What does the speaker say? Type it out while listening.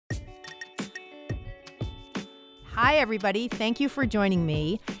Hi, everybody. Thank you for joining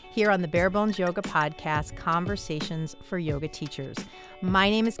me here on the Bare Bones Yoga Podcast, Conversations for Yoga Teachers. My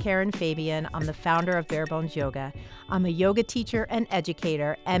name is Karen Fabian. I'm the founder of Bare Bones Yoga. I'm a yoga teacher and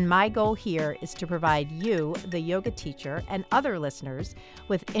educator, and my goal here is to provide you, the yoga teacher, and other listeners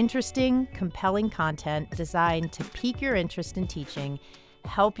with interesting, compelling content designed to pique your interest in teaching,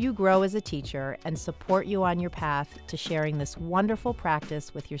 help you grow as a teacher, and support you on your path to sharing this wonderful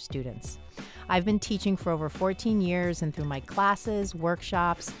practice with your students. I've been teaching for over 14 years, and through my classes,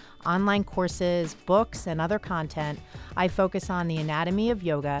 workshops, online courses, books, and other content, I focus on the anatomy of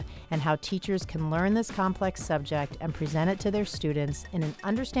yoga and how teachers can learn this complex subject and present it to their students in an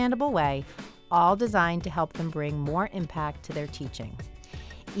understandable way, all designed to help them bring more impact to their teaching.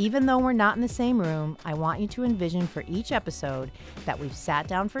 Even though we're not in the same room, I want you to envision for each episode that we've sat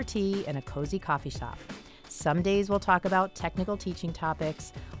down for tea in a cozy coffee shop. Some days we'll talk about technical teaching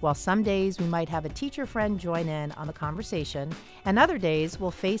topics, while some days we might have a teacher friend join in on the conversation, and other days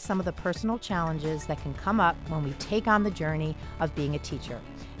we'll face some of the personal challenges that can come up when we take on the journey of being a teacher,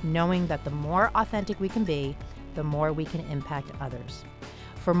 knowing that the more authentic we can be, the more we can impact others.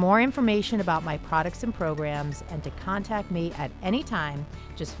 For more information about my products and programs and to contact me at any time,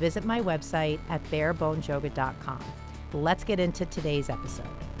 just visit my website at barebonesyoga.com. Let's get into today's episode.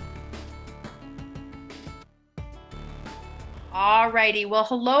 Alrighty, well,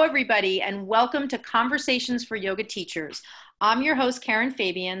 hello everybody, and welcome to Conversations for Yoga Teachers. I'm your host, Karen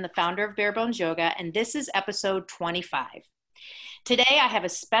Fabian, the founder of Bare Bones Yoga, and this is episode 25. Today, I have a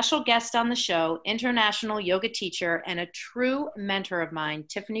special guest on the show, international yoga teacher and a true mentor of mine,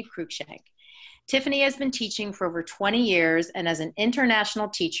 Tiffany Cruikshank. Tiffany has been teaching for over 20 years, and as an international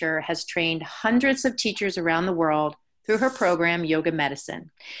teacher, has trained hundreds of teachers around the world through her program, Yoga Medicine.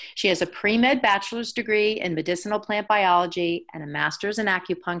 She has a pre-med bachelor's degree in medicinal plant biology and a master's in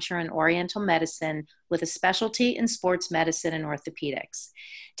acupuncture and oriental medicine with a specialty in sports medicine and orthopedics.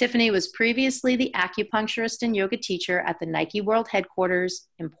 Tiffany was previously the acupuncturist and yoga teacher at the Nike World Headquarters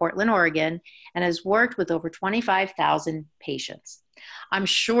in Portland, Oregon, and has worked with over 25,000 patients. I'm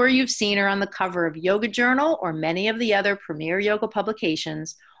sure you've seen her on the cover of Yoga Journal or many of the other premier yoga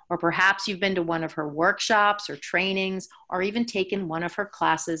publications, or perhaps you've been to one of her workshops or trainings, or even taken one of her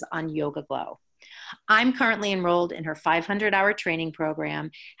classes on Yoga Glow. I'm currently enrolled in her 500-hour training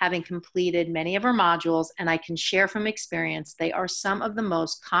program, having completed many of her modules, and I can share from experience they are some of the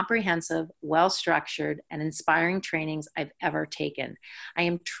most comprehensive, well-structured, and inspiring trainings I've ever taken. I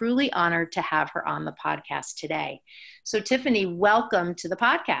am truly honored to have her on the podcast today. So Tiffany, welcome to the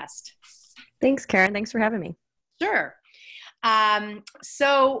podcast. Thanks, Karen. Thanks for having me. Sure.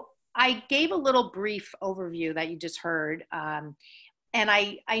 So I gave a little brief overview that you just heard. And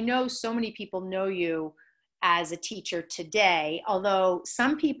I know so many people know you as a teacher today, although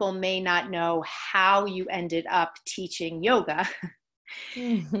some people may not know how you ended up teaching yoga.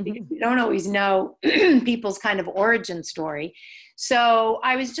 Because you don't always know people's kind of origin story. So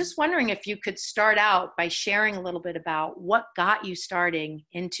I was just wondering if you could start out by sharing a little bit about what got you starting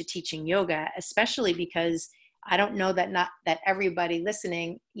into teaching yoga, especially because I don't know that everybody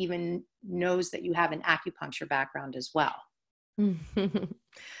listening even knows that you have an acupuncture background as well.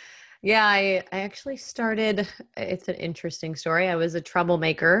 Yeah, I actually started, it's an interesting story. I was a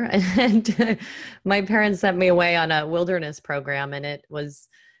troublemaker and my parents sent me away on a wilderness program, and it was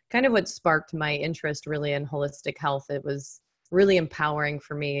kind of what sparked my interest really in holistic health. It was really empowering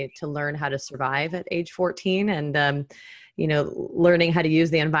for me to learn how to survive at age 14 and, learning how to use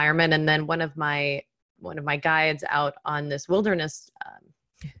the environment. And then one of my guides out on this wilderness,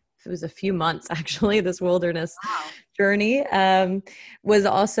 it was a few months actually, this wilderness journey, was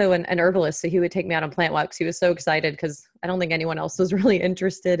also an herbalist. So he would take me out on plant walks. He was so excited because I don't think anyone else was really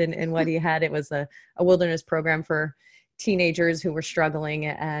interested in what he had. It was a wilderness program for teenagers who were struggling.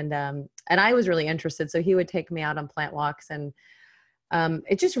 And I was really interested. So he would take me out on plant walks, and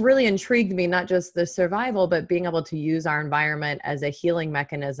it just really intrigued me, not just the survival, but being able to use our environment as a healing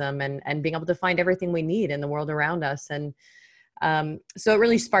mechanism and being able to find everything we need in the world around us. And so it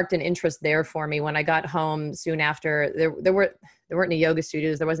really sparked an interest there for me. When I got home soon after, there weren't any yoga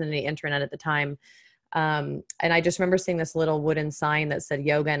studios. There wasn't any internet at the time. And I just remember seeing this little wooden sign that said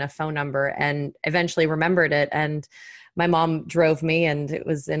yoga and a phone number, and eventually remembered it. And my mom drove me, and it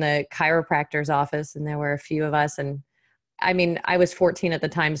was in a chiropractor's office, and there were a few of us. And I mean, I was 14 at the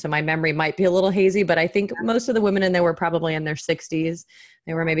time, so my memory might be a little hazy, but I think most of the women in there were probably in their 60s.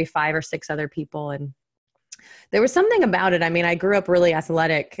 There were maybe 5 or 6 other people. And there was something about it. I mean, I grew up really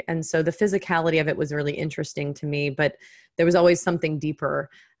athletic, and so the physicality of it was really interesting to me, but there was always something deeper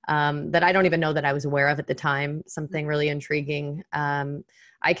that I don't even know that I was aware of at the time, something really intriguing.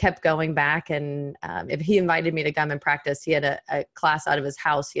 I kept going back. And if he invited me to come and practice, he had a class out of his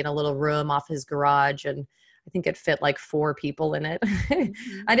house. He had a little room off his garage, and I think it fit like 4 people in it.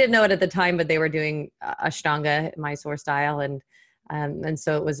 Mm-hmm. I didn't know it at the time, but they were doing Ashtanga, Mysore style. And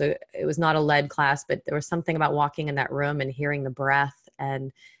so it was not a lead class, but there was something about walking in that room and hearing the breath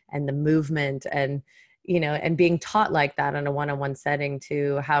and the movement, and, you know, and being taught like that in a one-on-one setting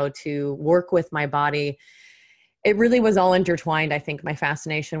to how to work with my body. It really was all intertwined. I think my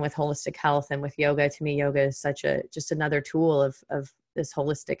fascination with holistic health and with yoga, to me, yoga is just another tool of this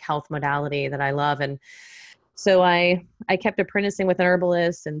holistic health modality that I love. And so I kept apprenticing with an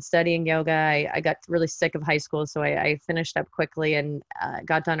herbalist and studying yoga. I got really sick of high school, so I finished up quickly and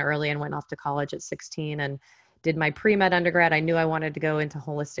got done early and went off to college at 16 and did my pre-med undergrad. I knew I wanted to go into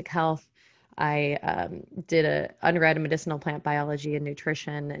holistic health. I did a undergrad in medicinal plant biology and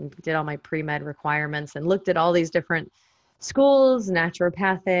nutrition, and did all my pre-med requirements and looked at all these different schools: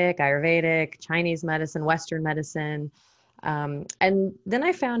 naturopathic, Ayurvedic, Chinese medicine, Western medicine. And then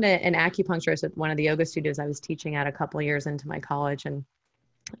I found an acupuncturist at one of the yoga studios I was teaching at a couple of years into my college. And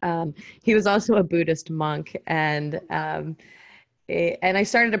he was also a Buddhist monk. And I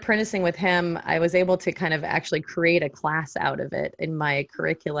started apprenticing with him. I was able to kind of actually create a class out of it in my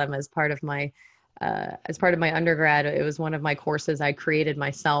curriculum as part of my undergrad. It was one of my courses I created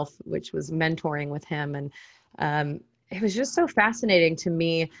myself, which was mentoring with him. And it was just so fascinating to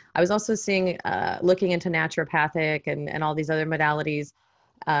me. I was also looking into naturopathic and all these other modalities.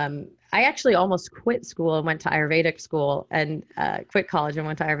 I actually almost quit school and went to Ayurvedic school, and quit college and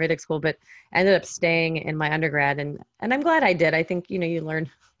went to Ayurvedic school, but ended up staying in my undergrad. And I'm glad I did. I think, you know, you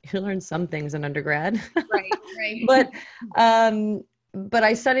learn some things in undergrad. Right, right. But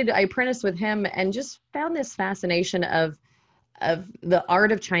I apprenticed with him and just found this fascination of the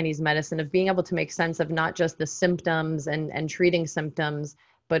art of Chinese medicine, of being able to make sense of not just the symptoms and treating symptoms,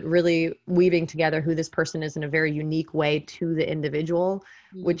 but really weaving together who this person is in a very unique way to the individual,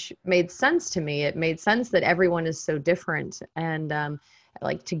 which made sense to me. It made sense that everyone is so different, and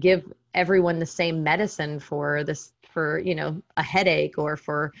like to give everyone the same medicine for you know, a headache or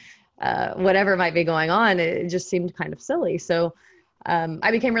for whatever might be going on, it just seemed kind of silly. So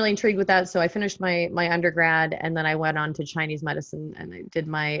I became really intrigued with that. So I finished my undergrad, and then I went on to Chinese medicine, and I did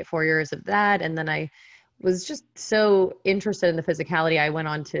my 4 years of that. And then I was just so interested in the physicality. I went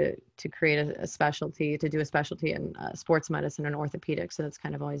on to create a specialty, to do a specialty in sports medicine and orthopedics. So that's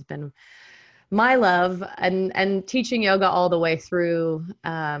kind of always been my love, and teaching yoga all the way through.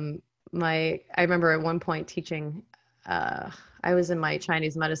 I remember at one point teaching, I was in my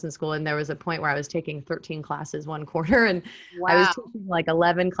Chinese medicine school, and there was a point where I was taking 13 classes one quarter, and Wow. I was teaching like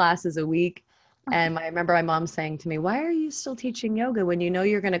 11 classes a week. And I remember my mom saying to me, "Why are you still teaching yoga when you know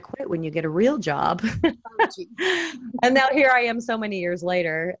you're going to quit when you get a real job?" And now here I am so many years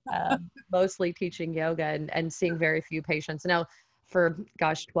later, mostly teaching yoga and seeing very few patients. Now, for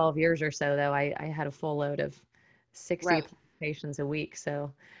 12 years or so, though, I had a full load of 60 Right. patients a week.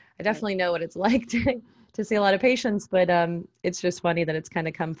 So I definitely know what it's like to see a lot of patients, but it's just funny that it's kind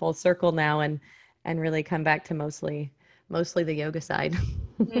of come full circle now and really come back to mostly the yoga side.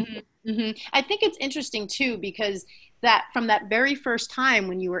 I think it's interesting too, because that from that very first time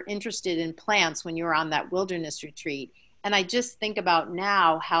when you were interested in plants, when you were on that wilderness retreat, and I just think about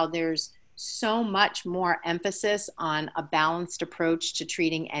now how there's so much more emphasis on a balanced approach to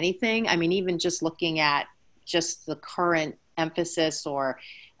treating anything. I mean, even just looking at just the current emphasis or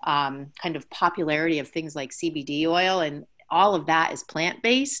kind of popularity of things like CBD oil, and all of that is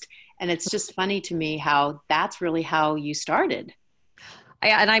plant-based. And it's just funny to me how that's really how you started.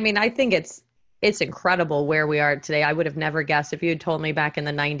 And I mean, I think it's incredible where we are today. I would have never guessed if you had told me back in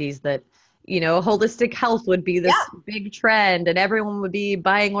the 90s that, you know, holistic health would be this big trend and everyone would be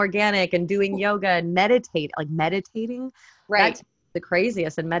buying organic and doing yoga and meditating. Right. That's the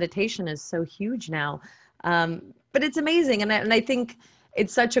craziest. And meditation is so huge now. But it's amazing. And I think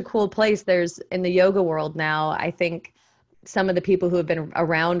it's such a cool place. There's in the yoga world now, I think some of the people who have been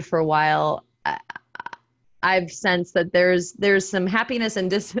around for a while, I've sensed that there's some happiness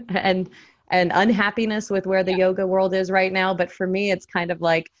and unhappiness with where the yoga world is right now. But for me, it's kind of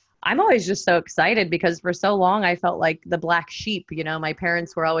like, I'm always just so excited because for so long I felt like the black sheep. You know, my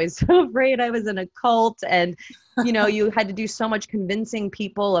parents were always so afraid I was in a cult, and, you know, you had to do so much convincing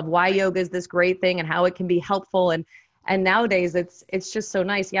people of why yoga is this great thing and how it can be helpful. And nowadays it's just so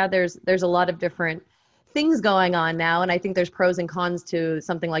nice. Yeah, there's a lot of different things going on now. And I think there's pros and cons to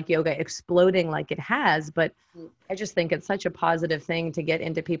something like yoga exploding like it has, but I just think it's such a positive thing to get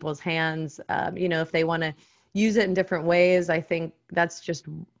into people's hands. You know, if they want to use it in different ways, I think that's just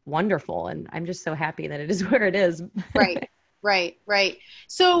wonderful. And I'm just so happy that it is where it is. Right. Right, right.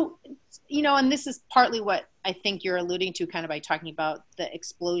 So, and this is partly what I think you're alluding to kind of by talking about the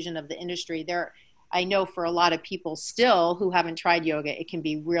explosion of the industry. I know for a lot of people still who haven't tried yoga, it can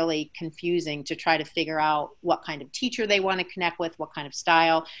be really confusing to try to figure out what kind of teacher they want to connect with, what kind of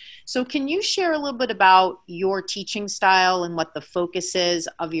style. So, can you share a little bit about your teaching style and what the focus is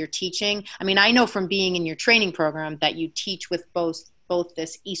of your teaching? I mean, I know from being in your training program that you teach with both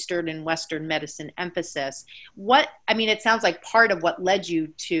this Eastern and Western medicine emphasis. It sounds like part of what led you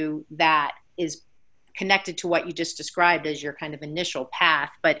to that is connected to what you just described as your kind of initial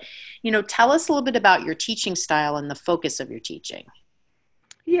path. But, tell us a little bit about your teaching style and the focus of your teaching.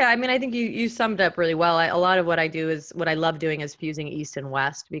 Yeah, I mean, I think you summed up really well. A lot of what I do is what I love doing is fusing East and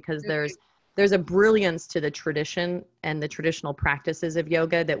West because there's a brilliance to the tradition and the traditional practices of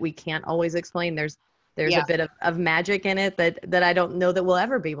yoga that we can't always explain. There's a bit of magic in it that I don't know that we'll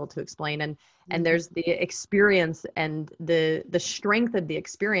ever be able to explain. And there's the experience and the strength of the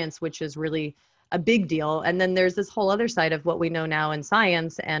experience, which is really a big deal. And then there's this whole other side of what we know now in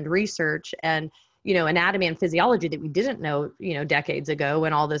science and research and anatomy and physiology that we didn't know, decades ago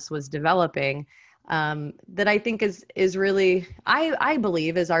when all this was developing, that I think is really, I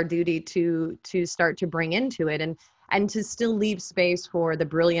believe is our duty to start to bring into it and to still leave space for the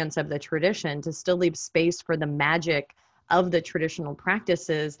brilliance of the tradition, to still leave space for the magic of the traditional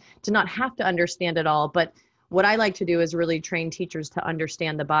practices, to not have to understand it all. But what I like to do is really train teachers to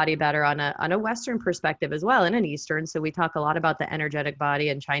understand the body better on a Western perspective as well, and an Eastern. So we talk a lot about the energetic body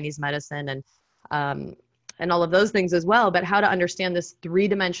and Chinese medicine and all of those things as well, but how to understand this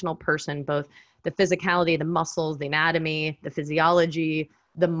three-dimensional person, both the physicality, the muscles, the anatomy, the physiology,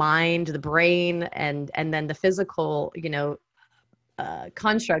 the mind, the brain, and then the physical,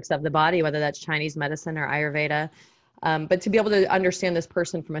 constructs of the body, whether that's Chinese medicine or Ayurveda. But to be able to understand this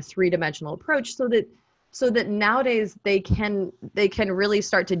person from a three-dimensional approach so that nowadays they can really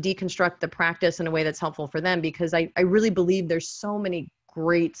start to deconstruct the practice in a way that's helpful for them, because I really believe there's so many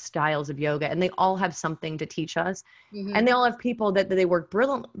great styles of yoga and they all have something to teach us. Mm-hmm. And they all have people that they work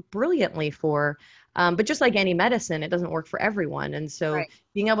brilliantly for. But just like any medicine, it doesn't work for everyone. And so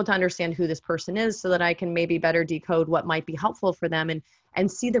being able to understand who this person is so that I can maybe better decode what might be helpful for them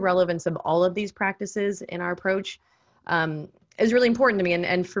and see the relevance of all of these practices in our approach is really important to me.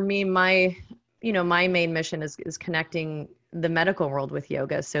 And for me, my main mission is connecting the medical world with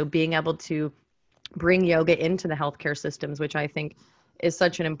yoga. So being able to bring yoga into the healthcare systems, which I think is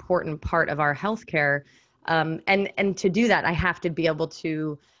such an important part of our healthcare. And to do that, I have to be able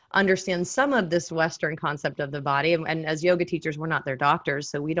to understand some of this Western concept of the body. And as yoga teachers, we're not their doctors,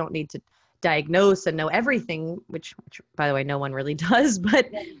 so we don't need to diagnose and know everything, which by the way, no one really does. But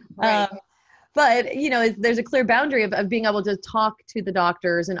but there's a clear boundary of being able to talk to the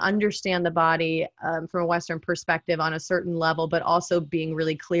doctors and understand the body from a Western perspective on a certain level, but also being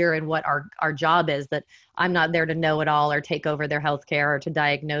really clear in what our job is, that I'm not there to know it all or take over their healthcare or to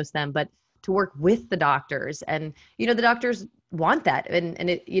diagnose them, but to work with the doctors. And, the doctors want that. And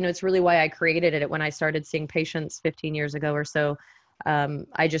it, it's really why I created it. When I started seeing patients 15 years ago or so,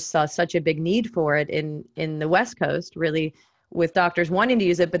 I just saw such a big need for it in the West Coast, really, with doctors wanting to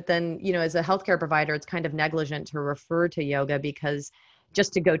use it. But then, as a healthcare provider, it's kind of negligent to refer to yoga, because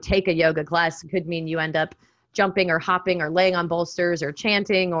just to go take a yoga class could mean you end up jumping or hopping or laying on bolsters or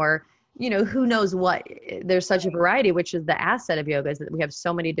chanting or, who knows what. There's such a variety, which is the asset of yoga, is that we have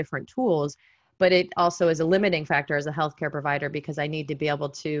so many different tools, but it also is a limiting factor as a healthcare provider, because I need to be able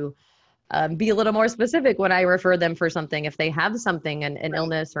to be a little more specific when I refer them for something, if they have something, an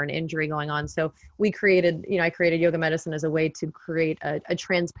illness or an injury going on. So I created yoga medicine as a way to create a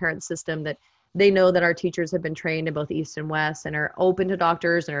transparent system that they know that our teachers have been trained in both East and West and are open to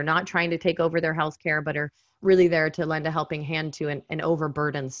doctors and are not trying to take over their healthcare, but are really there to lend a helping hand to an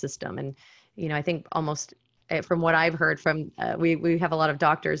overburdened system. And, I think almost from what I've heard from, we have a lot of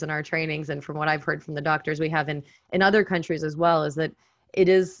doctors in our trainings, and from what I've heard from the doctors we have in other countries as well, is that it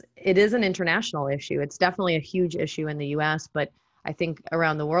is an international issue. It's definitely a huge issue in the US, but I think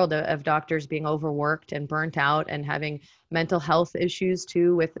around the world of doctors being overworked and burnt out and having mental health issues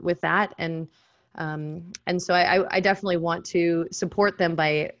too with that. And so I definitely want to support them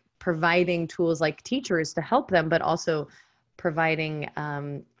by providing tools like teachers to help them, but also providing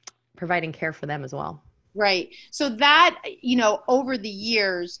care for them as well. Right. So that, over the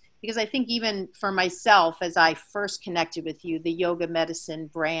years, because I think even for myself, as I first connected with you, the yoga medicine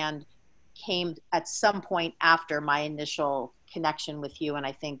brand came at some point after my initial connection with you. And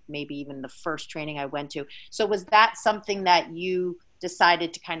I think maybe even the first training I went to. So was that something that you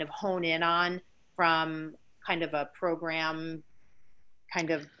decided to kind of hone in on from kind of a program,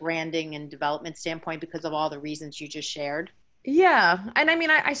 kind of branding and development standpoint, because of all the reasons you just shared? Yeah. And I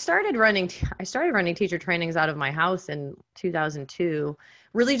mean, I started running teacher trainings out of my house in 2002,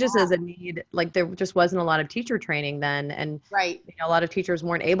 really just as a need. Like there just wasn't a lot of teacher training then. And Right. a lot of teachers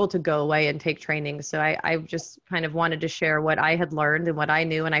weren't able to go away and take training. So I just kind of wanted to share what I had learned and what I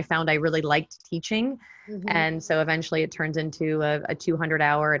knew. And I found I really liked teaching. Hmm. And so eventually it turns into a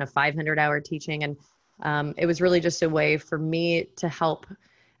 200-hour and a 500-hour teaching. And it was really just a way for me to help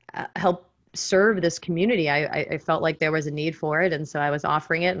serve this community. I felt like there was a need for it, and so I was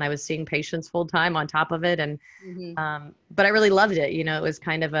offering it, and I was seeing patients full time on top of it, and Hmm. but I really loved it. It was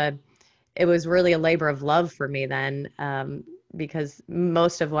it was really a labor of love for me then, because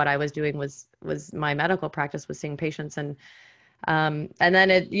most of what I was doing was my medical practice was seeing patients, and then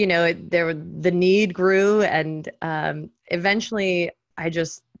the need grew, and eventually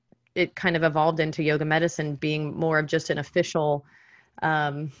it kind of evolved into yoga medicine being more of just an official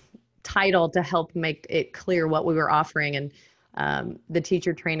um, title to help make it clear what we were offering. And the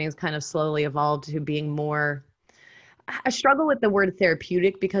teacher trainings kind of slowly evolved to being more. I struggle with the word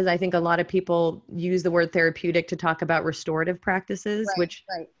therapeutic because I think a lot of people use the word therapeutic to talk about restorative practices, Right.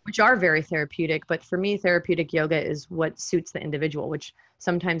 Right. which are very therapeutic. But for me, therapeutic yoga is what suits the individual, which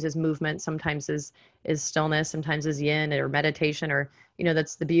sometimes is movement, sometimes is stillness, sometimes is yin or meditation, or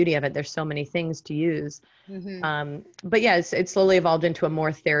that's the beauty of it. There's so many things to use. Hmm. But yeah, it's slowly evolved into a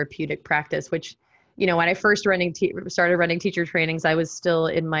more therapeutic practice, which, when I first started running teacher trainings, I was still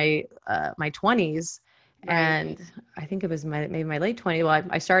in my 20s. Right. And I think it was maybe my late 20s. Well,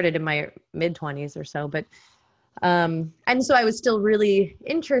 I started in my mid 20s or so, but and so I was still really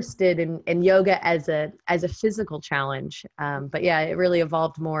interested in yoga as a physical challenge. But yeah, it really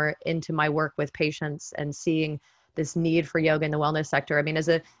evolved more into my work with patients and seeing this need for yoga in the wellness sector. I mean, as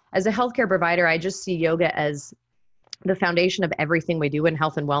a healthcare provider, I just see yoga as the foundation of everything we do in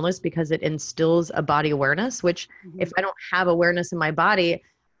health and wellness because it instills a body awareness, which Hmm. if I don't have awareness in my body,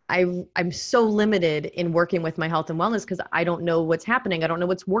 I'm so limited in working with my health and wellness because I don't know what's happening. I don't know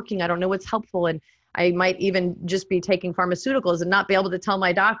what's working. I don't know what's helpful. And I might even just be taking pharmaceuticals and not be able to tell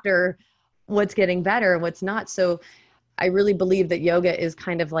my doctor what's getting better and what's not. So I really believe that yoga is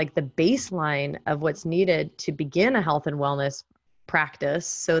kind of like the baseline of what's needed to begin a health and wellness practice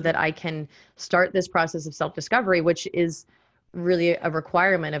so that I can start this process of self-discovery, which is really a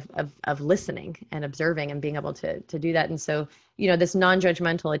requirement of listening and observing and being able to do that. And so, this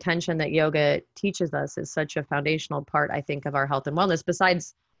non-judgmental attention that yoga teaches us is such a foundational part, I think, of our health and wellness,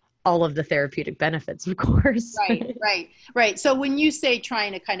 besides all of the therapeutic benefits, of course. Right. Right. Right. So when you say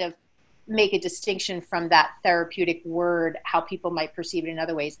trying to kind of make a distinction from that therapeutic word, how people might perceive it in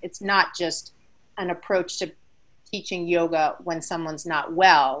other ways, it's not just an approach to teaching yoga when someone's not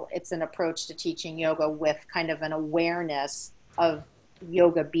well. It's an approach to teaching yoga with kind of an awareness of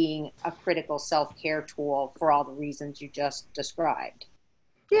yoga being a critical self-care tool for all the reasons you just described.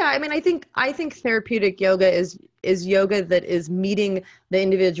 Yeah, I mean, I think therapeutic yoga is yoga that is meeting the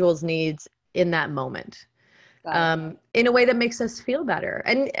individual's needs in that moment, Got it. in a way that makes us feel better.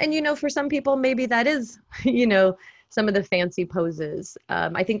 And for some people, maybe that is, you know, some of the fancy poses.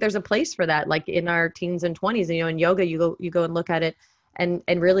 I think there's a place for that, like in our teens and 20s. In yoga, you go and look at it, and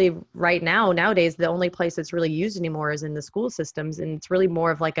really right now nowadays, the only place it's really used anymore is in the school systems, and it's really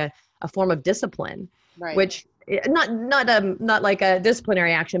more of like a form of discipline, Right. which not like a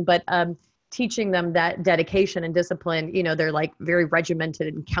disciplinary action, but teaching them that dedication and discipline. They're like very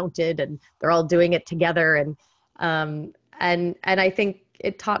regimented and counted, and they're all doing it together. And I think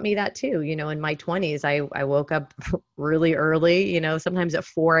it taught me that too. In my 20s, I woke up really early, sometimes at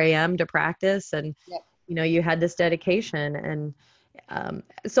 4 a.m. to practice. And Yep. you had this dedication. And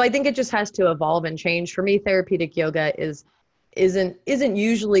so I think it just has to evolve and change. For me, therapeutic yoga isn't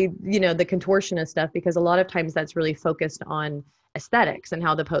usually the contortionist stuff, because a lot of times that's really focused on aesthetics and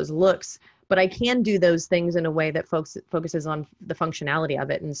how the pose looks, but I can do those things in a way that focuses on the functionality of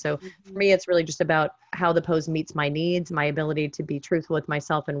it. And so for Mhm. me, it's really just about how the pose meets my needs, my ability to be truthful with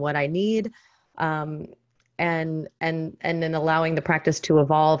myself and what I need, um, and then allowing the practice to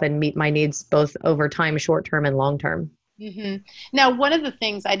evolve and meet my needs both over time, short term and long term. Hmm. Now, one of the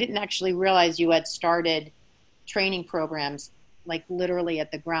things I didn't actually realize you had started training programs like literally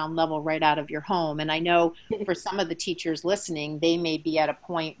at the ground level right out of your home. And I know for some of the teachers listening, they may be at a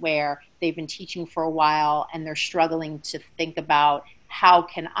point where they've been teaching for a while and they're struggling to think about how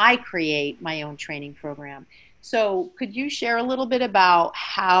can I create my own training program. So, could you share a little bit about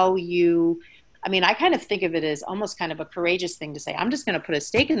how you I mean, I kind of think of it as almost kind of a courageous thing to say, I'm just going to put a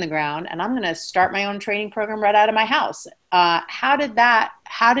stake in the ground and I'm going to start my own training program right out of my house. How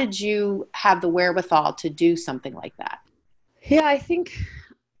did you have the wherewithal to do something like that? Yeah, I think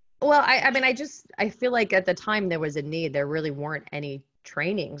Well, I mean, I feel like at the time there was a need. There really weren't any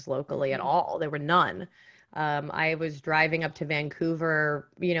trainings locally at Mhm. all. There were none. I was driving up to Vancouver,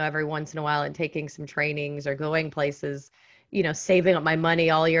 every once in a while and taking some trainings or going places, saving up my money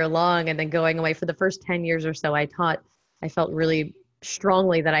all year long and then going away. For the first 10 years or so, I felt really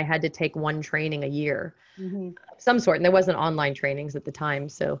strongly that I had to take one training a year Mhm. of some sort. And there wasn't online trainings at the time,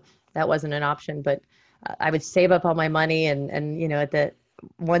 so that wasn't an option. But I would save up all my money and at the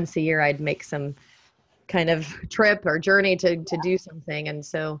once a year I'd make some kind of trip or journey to do something. And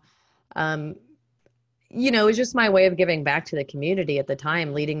so um, it was just my way of giving back to the community at the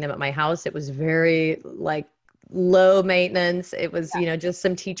time, leading them at my house. It was very like low maintenance. It was, just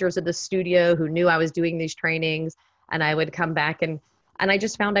some teachers at the studio who knew I was doing these trainings, and I would come back and I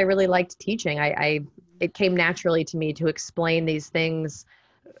just found I really liked teaching. It came naturally to me to explain these things,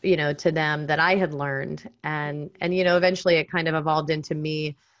 to them that I had learned. And eventually it kind of evolved into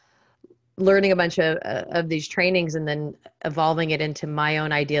me learning a bunch of these trainings and then evolving it into my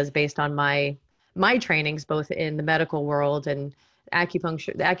own ideas based on my trainings, both in the medical world and the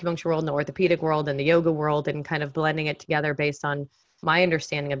acupuncture world and the orthopedic world and the yoga world, and kind of blending it together based on my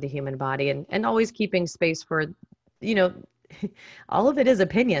understanding of the human body, and always keeping space for, you know, all of it is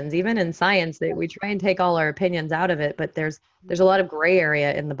opinions. Even in science, that we try and take all our opinions out of it, but there's a lot of gray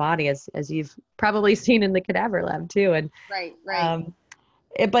area in the body, as you've probably seen in the cadaver lab too. And Right, right. um,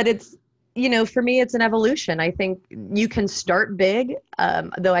 but it's, for me, it's an evolution. I think you can start big,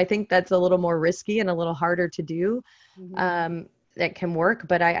 though I think that's a little more risky and a little harder to do. Mhm. That can work,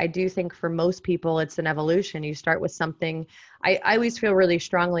 but I do think for most people, it's an evolution. You start with something. I always feel really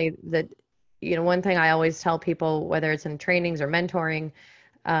strongly that, one thing I always tell people, whether it's in trainings or mentoring,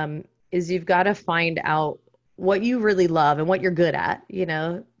 is you've got to find out what you really love and what you're good at.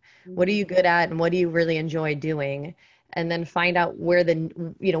 What are Mhm. you good at and what do you really enjoy doing? And then find out where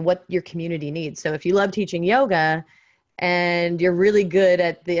what your community needs. So if you love teaching yoga and you're really good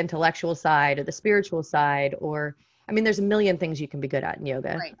at the intellectual side or the spiritual side, or, I mean, there's a million things you can be good at in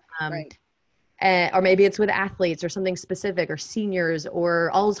yoga. Right, Um, right. or maybe it's with athletes or something specific, or seniors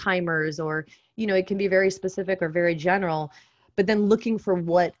or Alzheimer's, or, it can be very specific or very general, but then looking for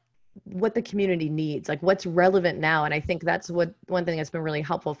what the community needs, like what's relevant now. And I think that's what one thing that's been really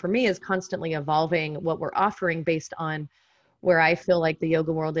helpful for me is constantly evolving what we're offering based on where I feel like the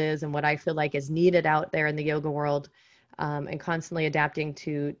yoga world is and what I feel like is needed out there in the yoga world, and constantly adapting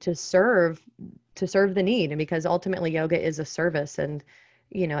to serve the need. And because ultimately yoga is a service, and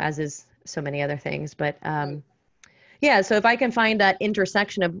as is so many other things. But Right. yeah, so if I can find that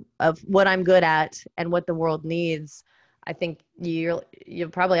intersection of what I'm good at and what the world needs, I think you'll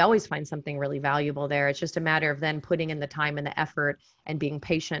probably always find something really valuable there. It's just a matter of then putting in the time and the effort and being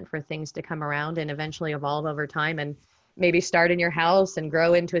patient for things to come around and eventually evolve over time, and maybe start in your house and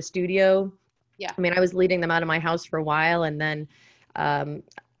grow into a studio. Yeah. I mean, I was leading them out of my house for a while, and then um,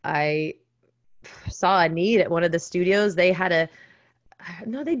 I saw a need at one of the studios. They had a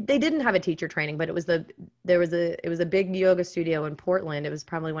no, they didn't have a teacher training, but it was a big yoga studio in Portland. It was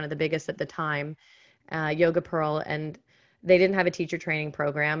probably one of the biggest at the time, Yoga Pearl, and they didn't have a teacher training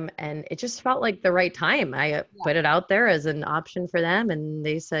program, and it just felt like the right time. I Yeah. put it out there as an option for them, and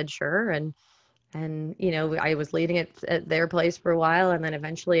they said sure. And I was leading it at their place for a while, and then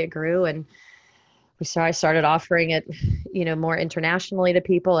eventually it grew, and I started offering it, more internationally to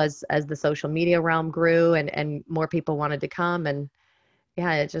people as the social media realm grew, and more people wanted to come, and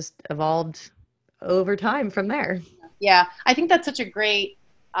yeah, it just evolved over time from there. Yeah, I think that's such a great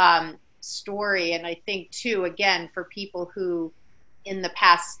story. And I think, too, again, for people who in the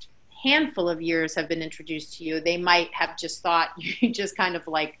past handful of years have been introduced to you, they might have just thought you just kind of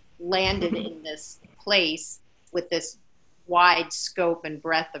like landed in this place with this wide scope and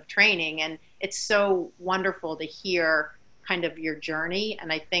breadth of training. And it's so wonderful to hear kind of your journey.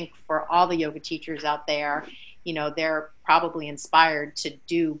 And I think for all the yoga teachers out there, they're probably inspired to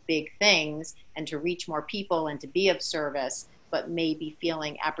do big things and to reach more people and to be of service, but maybe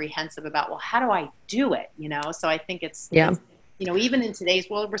feeling apprehensive about, well, how do I do it? So I think Yeah. even in today's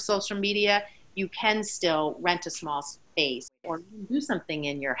world with social media, you can still rent a small space or do something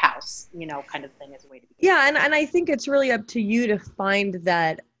in your house, kind of thing as a way to begin. Yeah, and I think it's really up to you to find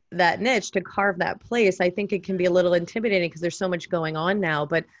that niche, to carve that place. I think it can be a little intimidating because there's so much going on now,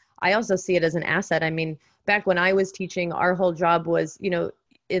 but I also see it as an asset. I mean, back when I was teaching, our whole job was,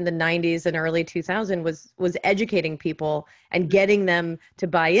 in the 90s and early 2000 was educating people and getting them to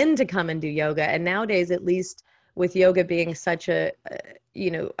buy in to come and do yoga. And nowadays, at least with yoga being such a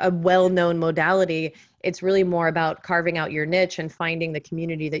well-known modality, it's really more about carving out your niche and finding the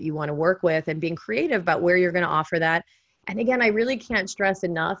community that you want to work with and being creative about where you're going to offer that. And again, I really can't stress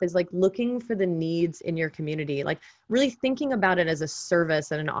enough is like looking for the needs in your community, like really thinking about it as a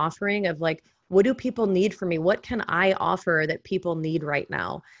service and an offering of like, what do people need from me? What can I offer that people need right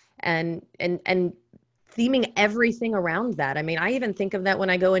now? And theming everything around that. I mean, I even think of that when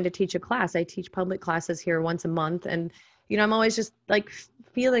I go in to teach a class. I teach public classes here once a month. And, I'm always just like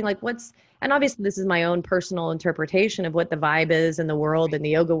feeling like and obviously this is my own personal interpretation of what the vibe is in the world, in the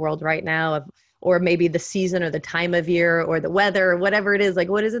yoga world right now, or maybe the season or the time of year or the weather or whatever it is. Like,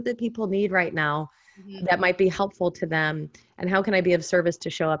 what is it that people need right now that might be helpful to them? And how can I be of service to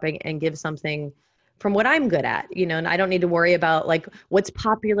show up and give something from what I'm good at, and I don't need to worry about like what's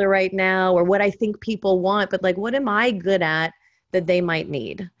popular right now or what I think people want, but like, what am I good at that they might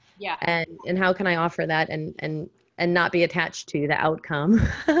need? Yeah. And how can I offer that and not be attached to the outcome?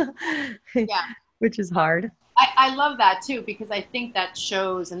 Yeah. Which is hard. I love that too, because I think that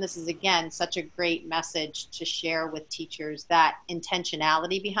shows, and this is again such a great message to share with teachers, that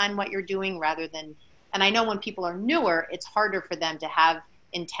intentionality behind what you're doing rather than, and I know when people are newer, it's harder for them to have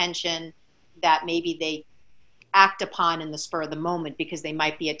intention that maybe they act upon in the spur of the moment because they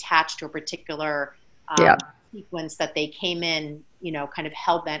might be attached to a particular Yeah. sequence that they came in, kind of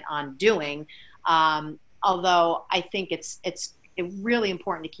hell bent on doing. Although I think it's really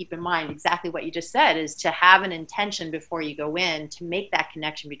important to keep in mind exactly what you just said, is to have an intention before you go in to make that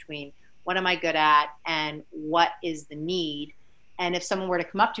connection between what am I good at and what is the need. And if someone were to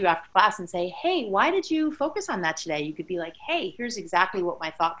come up to you after class and say, hey, why did you focus on that today? You could be like, hey, here's exactly what my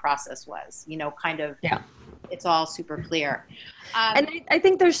thought process was, kind of, Yeah. It's all super clear. And I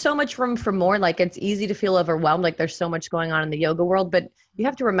think there's so much room for more. Like, it's easy to feel overwhelmed. Like, there's so much going on in the yoga world, but you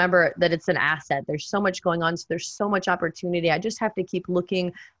have to remember that it's an asset. There's so much going on. So there's so much opportunity. I just have to keep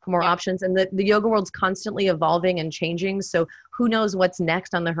looking for more options. And the yoga world's constantly evolving and changing. So who knows what's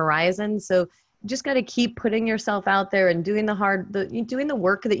next on the horizon? So you just got to keep putting yourself out there and doing doing the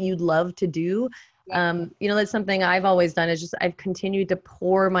work that you'd love to do. That's something I've always done, is just I've continued to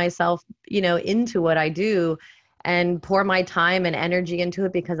pour myself, into what I do and pour my time and energy into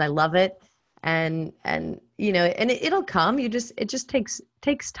it because I love it. And it'll come. It just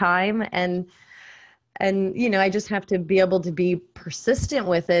takes time. And I just have to be able to be persistent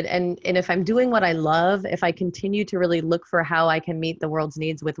with it. And if I'm doing what I love, if I continue to really look for how I can meet the world's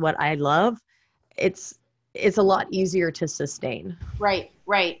needs with what I love, it's a lot easier to sustain. Right.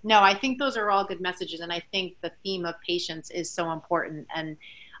 No, I think those are all good messages. And I think the theme of patience is so important. And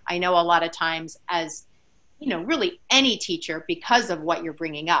I know a lot of times, as really any teacher, because of what you're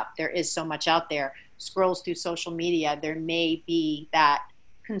bringing up, there is so much out there, scrolls through social media, there may be that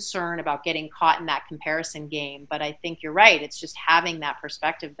concern about getting caught in that comparison game. But I think you're right. It's just having that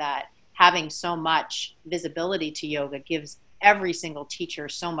perspective that having so much visibility to yoga gives every single teacher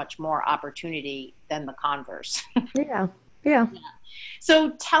so much more opportunity than the converse. Yeah. So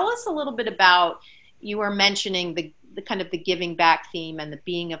tell us a little bit about, you were mentioning the kind of the giving back theme and the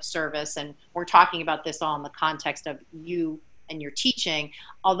being of service. And we're talking about this all in the context of you and your teaching.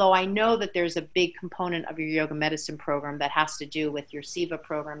 Although I know that there's a big component of your yoga medicine program that has to do with your SIVA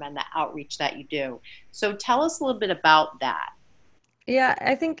program and the outreach that you do. So tell us a little bit about that. Yeah,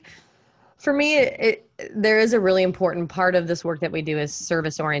 I think for me, there is a really important part of this work that we do is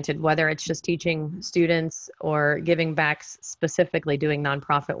service oriented, whether it's just teaching students or giving back, specifically doing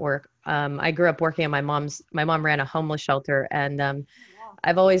nonprofit work. I grew up working at my mom ran a homeless shelter, and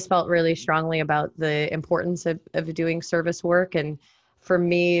I've always felt really strongly about the importance of doing service work. And for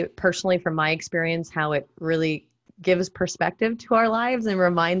me personally, from my experience, how it really gives perspective to our lives and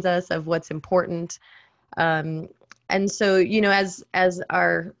reminds us of what's important. And so,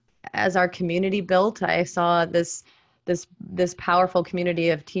 as our community built, I saw this powerful community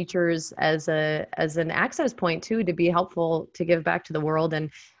of teachers as an access point too, to be helpful, to give back to the world.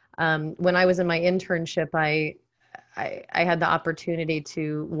 And when I was in my internship, I had the opportunity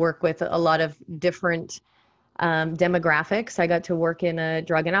to work with a lot of different demographics. I got to work in a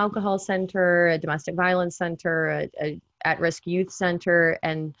drug and alcohol center, a domestic violence center, a at-risk youth center,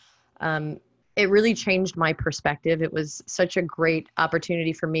 and it really changed my perspective. It was such a great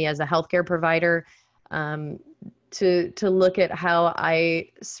opportunity for me as a healthcare provider to look at how I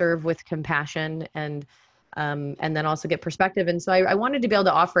serve with compassion and then also get perspective. And so I wanted to be able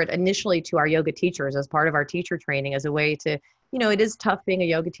to offer it initially to our yoga teachers as part of our teacher training, as a way to, it is tough being a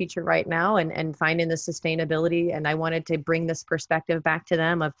yoga teacher right now and finding the sustainability. And I wanted to bring this perspective back to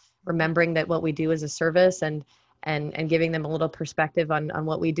them of remembering that what we do is a service and giving them a little perspective on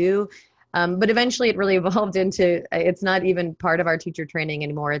what we do. But eventually it really evolved into, it's not even part of our teacher training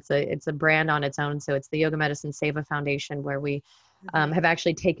anymore. It's a brand on its own. So it's the Yoga Medicine SEVA Foundation, where we have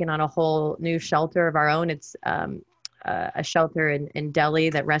actually taken on a whole new shelter of our own. It's a shelter in Delhi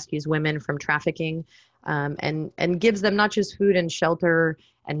that rescues women from trafficking, and gives them not just food and shelter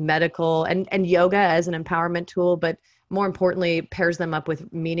and medical and yoga as an empowerment tool, but more importantly, pairs them up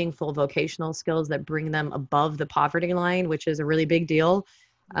with meaningful vocational skills that bring them above the poverty line, which is a really big deal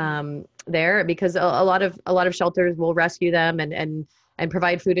there, because a lot of shelters will rescue them and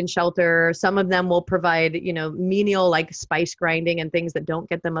provide food and shelter. Some of them will provide, menial like spice grinding and things that don't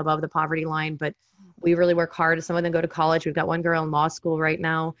get them above the poverty line. But we really work hard. Some of them go to college. We've got one girl in law school right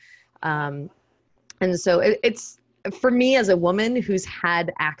now. And so it's for me as a woman who's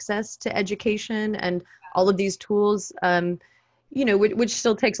had access to education and all of these tools, which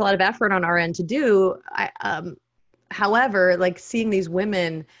still takes a lot of effort on our end to do. However, like seeing these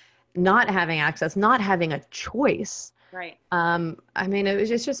women not having access, not having a choice. Right. I mean,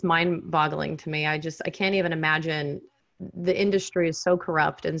 it's just mind-boggling to me. I can't even imagine. The industry is so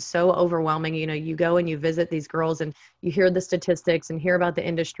corrupt and so overwhelming. You go and you visit these girls and you hear the statistics and hear about the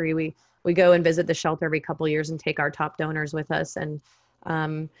industry. We go and visit the shelter every couple of years and take our top donors with us. And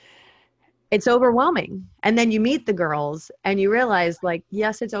it's overwhelming. And then you meet the girls and you realize, like,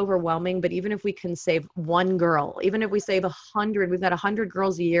 yes, it's overwhelming, but even if we can save one girl, even if we save 100, we've got 100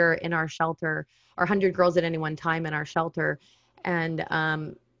 girls a year in our shelter, or 100 girls at any one time in our shelter. And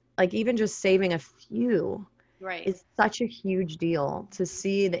like even just saving a few is such a huge deal, to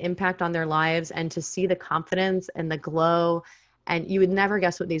see the impact on their lives and to see the confidence and the glow. And you would never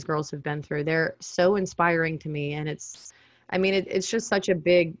guess what these girls have been through. They're so inspiring to me. And it's just such a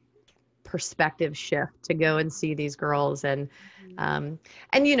big perspective shift to go and see these girls. And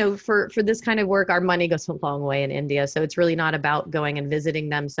for this kind of work, our money goes a long way in India. So it's really not about going and visiting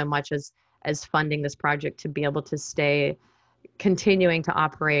them so much as funding this project to be able to stay continuing to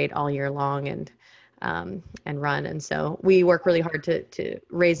operate all year long and run. And so we work really hard to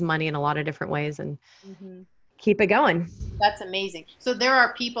raise money in a lot of different ways and keep it going. That's amazing. So there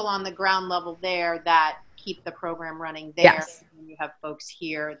are people on the ground level there that keep the program running there. Yes. And you have folks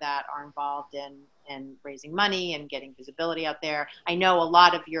here that are involved in raising money and getting visibility out there. I know a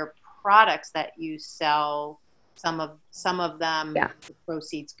lot of your products that you sell, some of them, the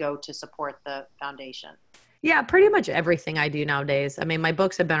proceeds go to support the foundation. Yeah, pretty much everything I do nowadays. I mean, my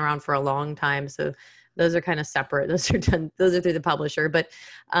books have been around for a long time, so those are kind of separate. Those are through the publisher, but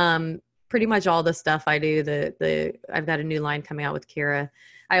pretty much all the stuff I do, I've got a new line coming out with Kira.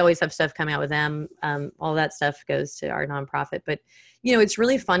 I always have stuff coming out with them. All that stuff goes to our nonprofit, but it's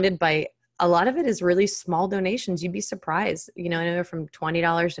really funded by, a lot of it is really small donations. You'd be surprised, anywhere from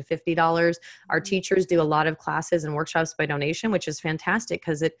 $20 to $50. Our teachers do a lot of classes and workshops by donation, which is fantastic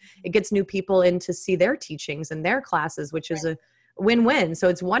because it gets new people in to see their teachings and their classes, which is a win-win. So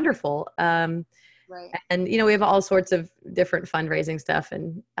it's wonderful. Right. And, we have all sorts of different fundraising stuff.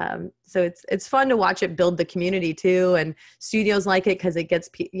 And so it's fun to watch it build the community too. And studios like it because it gets,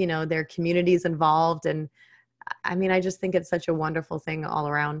 their communities involved. And I mean, I just think it's such a wonderful thing all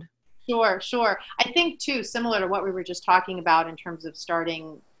around. Sure. I think too, similar to what we were just talking about in terms of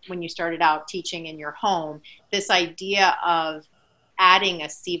when you started out teaching in your home, this idea of adding a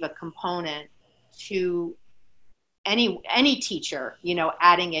SIVA component to any teacher,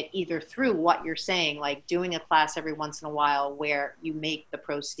 adding it either through what you're saying, like doing a class every once in a while where you make the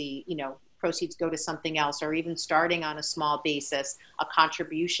proceeds go to something else, or even starting on a small basis, a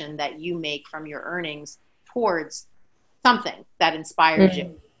contribution that you make from your earnings towards something that inspires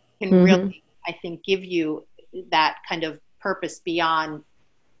you can really, I think, give you that kind of purpose beyond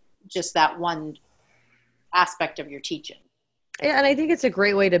just that one aspect of your teaching. Yeah, and I think it's a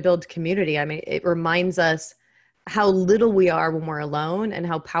great way to build community. I mean, it reminds us how little we are when we're alone and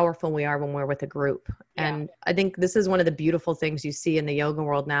how powerful we are when we're with a group. Yeah. And I think this is one of the beautiful things you see in the yoga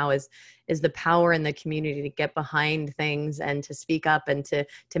world now is the power in the community to get behind things and to speak up and to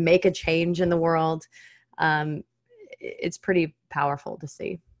make a change in the world. It's pretty powerful to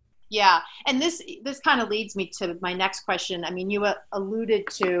see. Yeah. And this kind of leads me to my next question. I mean, you alluded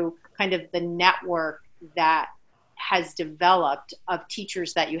to kind of the network that has developed of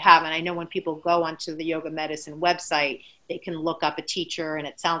teachers that you have. And I know when people go onto the Yoga Medicine website, they can look up a teacher, and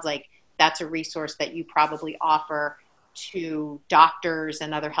it sounds like that's a resource that you probably offer to doctors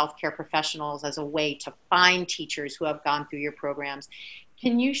and other healthcare professionals as a way to find teachers who have gone through your programs.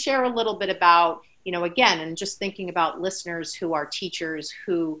 Can you share a little bit about, again, and just thinking about listeners who are teachers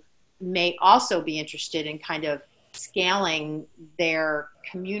who may also be interested in kind of scaling their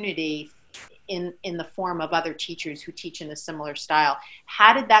community in the form of other teachers who teach in a similar style.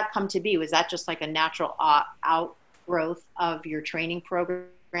 How did that come to be? Was that just like a natural outgrowth of your training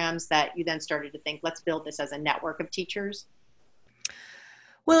programs that you then started to think, let's build this as a network of teachers?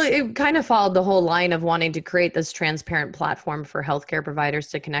 Well, it kind of followed the whole line of wanting to create this transparent platform for healthcare providers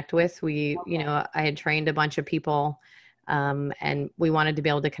to connect with. I had trained a bunch of people, and we wanted to be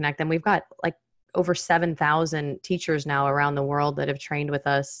able to connect them. We've got like over 7,000 teachers now around the world that have trained with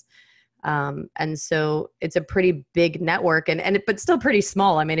us. And so it's a pretty big network but still pretty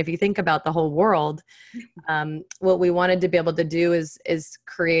small. I mean, if you think about the whole world, what we wanted to be able to do is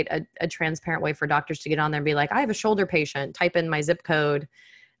create a transparent way for doctors to get on there and be like, I have a shoulder patient, type in my zip code.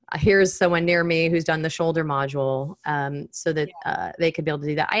 Here's someone near me who's done the shoulder module, so that they could be able to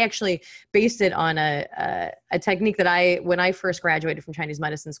do that. I actually based it on a technique that when I first graduated from Chinese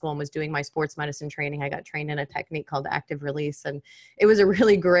medicine school and was doing my sports medicine training, I got trained in a technique called active release. And it was a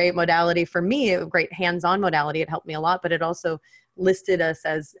really great modality for me, a great hands-on modality. It helped me a lot, but it also listed us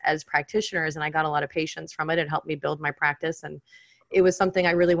as practitioners, and I got a lot of patients from it. It helped me build my practice, and it was something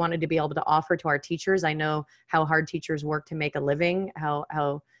I really wanted to be able to offer to our teachers. I know how hard teachers work to make a living,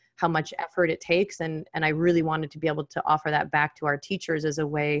 how much effort it takes. And I really wanted to be able to offer that back to our teachers as a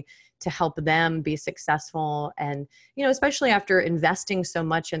way to help them be successful. And, especially after investing so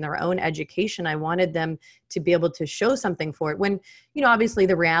much in their own education, I wanted them to be able to show something for it when, obviously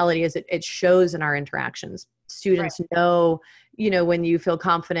the reality is it shows in our interactions. Students know, when you feel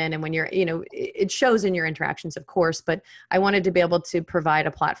confident and when you're, it shows in your interactions, of course, but I wanted to be able to provide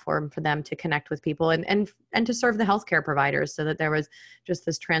a platform for them to connect with people and to serve the healthcare providers so that there was just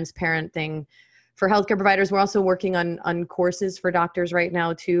this transparent thing for healthcare providers. We're also working on courses for doctors right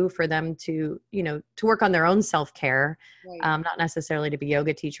now too, for them to, to work on their own self-care, not necessarily to be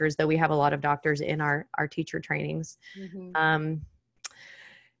yoga teachers, though we have a lot of doctors in our teacher trainings. Mm-hmm.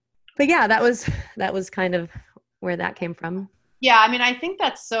 But yeah, that was kind of where that came from. Yeah, I mean, I think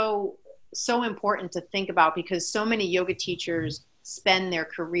that's so important to think about because so many yoga teachers spend their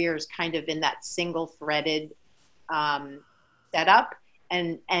careers kind of in that single-threaded setup,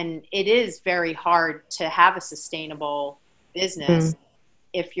 and it is very hard to have a sustainable business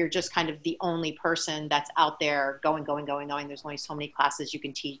if you're just kind of the only person that's out there going. There's only so many classes you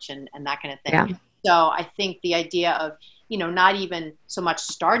can teach and that kind of thing. Yeah. So I think the idea of, not even so much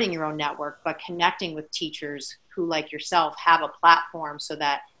starting your own network, but connecting with teachers who, like yourself, have a platform so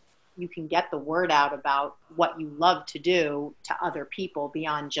that you can get the word out about what you love to do to other people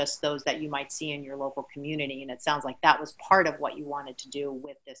beyond just those that you might see in your local community. And it sounds like that was part of what you wanted to do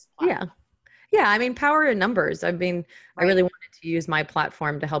with this platform. Yeah. I mean, power in numbers. I mean, right. I really wanted to use my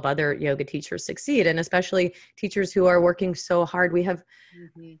platform to help other yoga teachers succeed, and especially teachers who are working so hard. We have,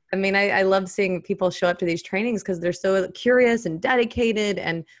 I mean, I love seeing people show up to these trainings because they're so curious and dedicated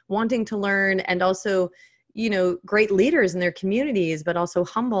and wanting to learn, and also, great leaders in their communities, but also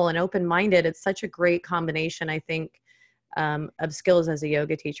humble and open-minded. It's such a great combination, I think, of skills as a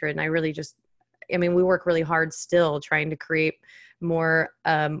yoga teacher. And I really we work really hard still trying to create more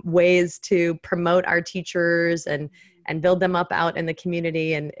ways to promote our teachers and build them up out in the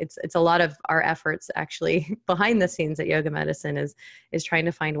community. And it's a lot of our efforts actually behind the scenes at Yoga Medicine is trying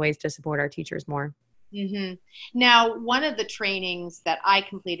to find ways to support our teachers more. Mm-hmm. Now, one of the trainings that I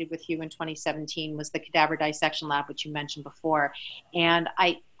completed with you in 2017 was the Cadaver Dissection Lab, which you mentioned before. And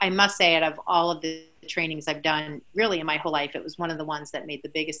I must say, out of all of the trainings I've done really in my whole life, it was one of the ones that made the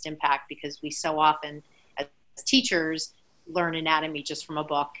biggest impact because we so often as teachers learn anatomy just from a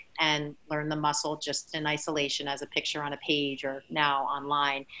book and learn the muscle just in isolation as a picture on a page or now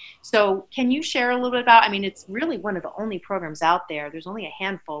online. So can you share a little bit about, it's really one of the only programs out there. There's only a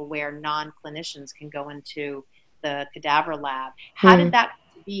handful where non-clinicians can go into the Cadaver Lab. How did that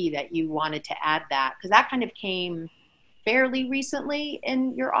be that you wanted to add that? Because that kind of came fairly recently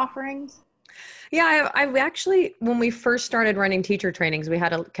in your offerings. Yeah, I actually, when we first started running teacher trainings, we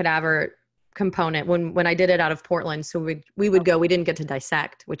had a cadaver component when I did it out of Portland. So we would go, we didn't get to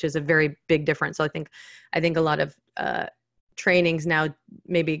dissect, which is a very big difference. So I think a lot of trainings now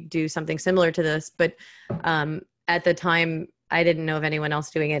maybe do something similar to this, but at the time I didn't know of anyone else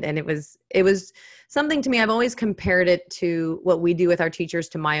doing it. And it was something to me. I've always compared it to what we do with our teachers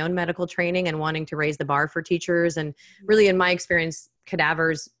to my own medical training and wanting to raise the bar for teachers. And really, in my experience,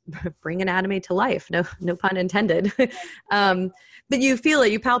 cadavers bring anatomy to life. No pun intended. But you feel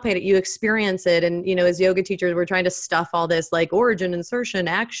it, you palpate it, you experience it. And, as yoga teachers, we're trying to stuff all this like origin, insertion,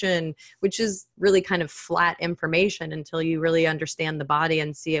 action, which is really kind of flat information until you really understand the body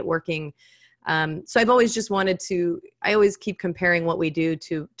and see it working. So I've always just I always keep comparing what we do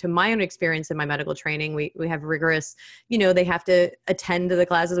to my own experience in my medical training. We have rigorous, they have to attend to the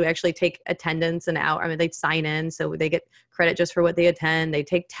classes. We actually take attendance and they sign in, so they get credit just for what they attend. They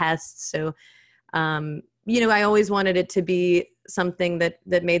take tests. So, I always wanted it to be something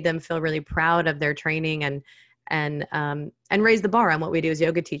that made them feel really proud of their training and raise the bar on what we do as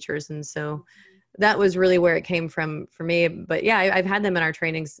yoga teachers. And so that was really where it came from for me. But yeah, I've had them in our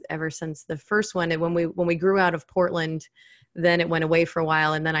trainings ever since the first one. And when we grew out of Portland, then it went away for a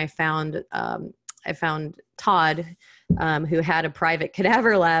while. And then I found Todd, who had a private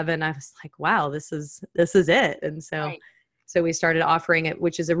cadaver lab, and I was like, wow, this is it. And so, Right. so we started offering it,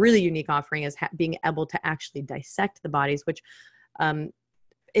 which is a really unique offering, is being able to actually dissect the bodies, which,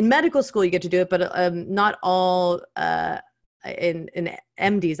 in medical school you get to do it, but not all, in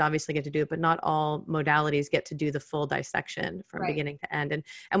MDs obviously get to do it, but not all modalities get to do the full dissection from beginning to end. And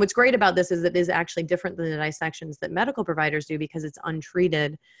what's great about this is it is actually different than the dissections that medical providers do, because it's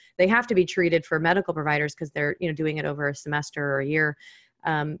untreated. They have to be treated for medical providers because they're, doing it over a semester or a year.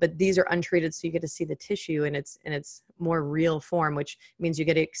 But these are untreated, so you get to see the tissue in its more real form, which means you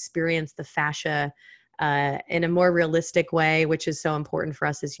get to experience the fascia in a more realistic way, which is so important for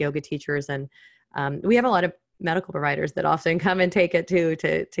us as yoga teachers. And we have a lot of medical providers that often come and take it too,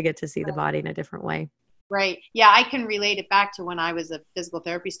 to get to see the body in a different way. Right. Yeah, I can relate it back to when I was a physical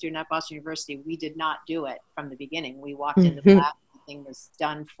therapy student at Boston University. We did not do it from the beginning. We walked into the lab, everything was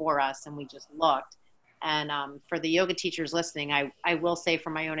done for us, and we just looked. And for the yoga teachers listening, I will say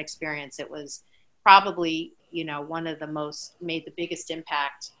from my own experience, it was probably, one of the made the biggest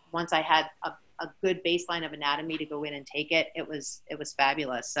impact. Once I had a good baseline of anatomy to go in and take it, it was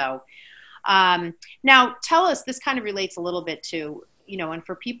fabulous. So now tell us, this kind of relates a little bit to, and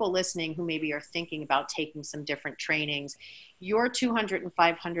for people listening who maybe are thinking about taking some different trainings, your 200 and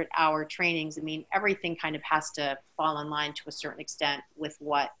 500 hour trainings, I mean, everything kind of has to fall in line to a certain extent with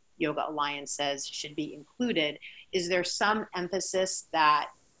what Yoga Alliance says should be included. Is there some emphasis that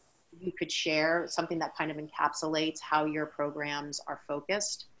you could share, something that kind of encapsulates how your programs are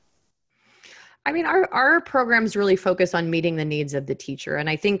focused? I mean, our programs really focus on meeting the needs of the teacher. And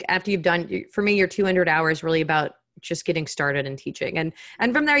I think after you've done, for me, your 200 hours really about just getting started in teaching.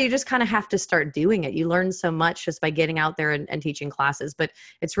 And from there, you just kind of have to start doing it. You learn so much just by getting out there and teaching classes, but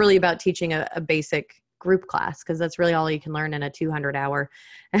it's really about teaching a basic group class, because that's really all you can learn in a 200 hour.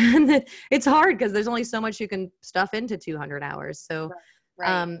 And it's hard because there's only so much you can stuff into 200 hours. So,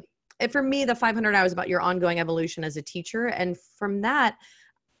 Right. And for me, the 500 hours about your ongoing evolution as a teacher. And from that,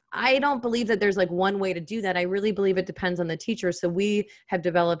 I don't believe that there's like one way to do that. I really believe it depends on the teacher. So we have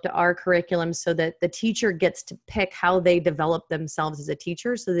developed our curriculum so that the teacher gets to pick how they develop themselves as a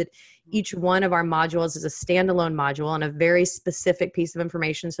teacher, so that each one of our modules is a standalone module on a very specific piece of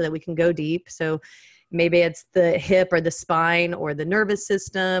information so that we can go deep. So maybe it's the hip or the spine or the nervous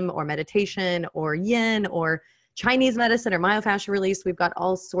system or meditation or yin or Chinese medicine or myofascial release. We've got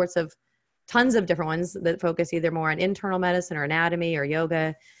all sorts of tons of different ones that focus either more on internal medicine or anatomy or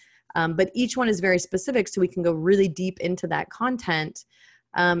yoga. But each one is very specific, so we can go really deep into that content.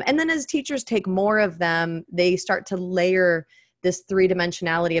 And then as teachers take more of them, they start to layer this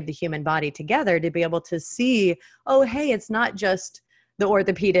three-dimensionality of the human body together to be able to see, oh, hey, it's not just the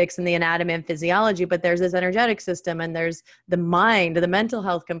orthopedics and the anatomy and physiology, but there's this energetic system, and there's the mind, the mental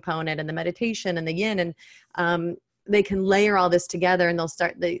health component, and the meditation and the yin. And they can layer all this together, and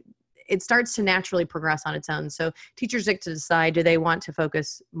it starts to naturally progress on its own. So teachers get to decide, do they want to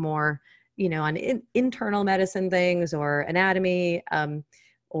focus more, on internal medicine things or anatomy,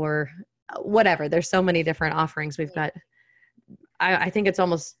 or whatever. There's so many different offerings. We've got, I think it's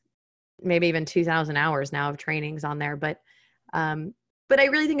almost maybe even 2,000 hours now of trainings on there. But I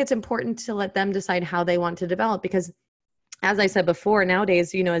really think it's important to let them decide how they want to develop, because as I said before,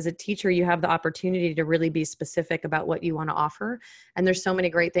 nowadays, as a teacher, you have the opportunity to really be specific about what you want to offer. And there's so many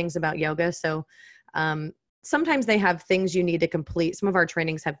great things about yoga. So sometimes they have things you need to complete. Some of our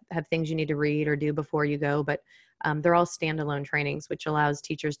trainings have things you need to read or do before you go, but they're all standalone trainings, which allows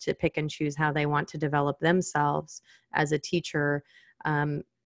teachers to pick and choose how they want to develop themselves as a teacher. And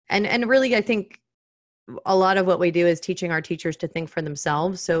really, I think a lot of what we do is teaching our teachers to think for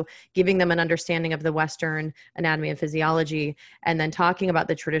themselves. So giving them an understanding of the Western anatomy and physiology, and then talking about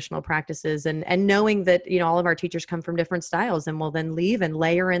the traditional practices, and knowing that, all of our teachers come from different styles and will then leave and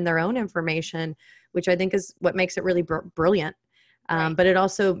layer in their own information, which I think is what makes it really brilliant. Right. But it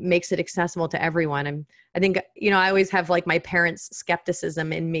also makes it accessible to everyone. And I think, I always have like my parents'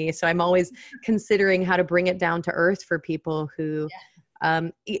 skepticism in me. So I'm always considering how to bring it down to earth for people who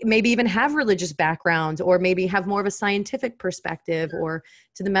maybe even have religious backgrounds, or maybe have more of a scientific perspective, or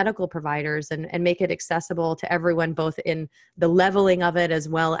to the medical providers, and make it accessible to everyone, both in the leveling of it as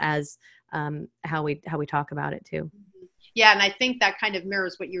well as how we talk about it too. Yeah, and I think that kind of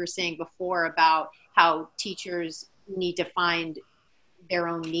mirrors what you were saying before about how teachers need to find their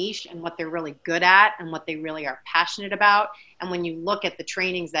own niche and what they're really good at and what they really are passionate about. And when you look at the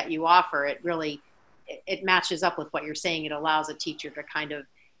trainings that you offer, it matches up with what you're saying. It allows a teacher to kind of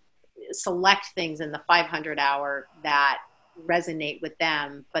select things in the 500 hour that resonate with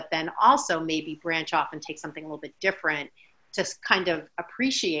them, but then also maybe branch off and take something a little bit different to kind of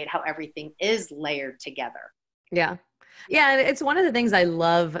appreciate how everything is layered together. Yeah. Yeah. And it's one of the things I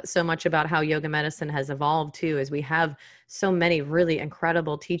love so much about how yoga medicine has evolved too, is we have so many really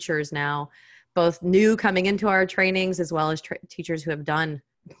incredible teachers now, both new coming into our trainings, as well as teachers who have done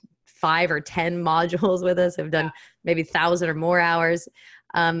 5 or 10 modules with us, have done maybe 1,000 or more hours.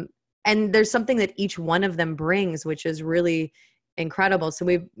 And there's something that each one of them brings, which is really incredible. So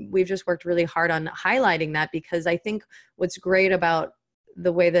we've just worked really hard on highlighting that, because I think what's great about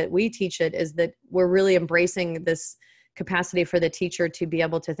the way that we teach it is that we're really embracing this capacity for the teacher to be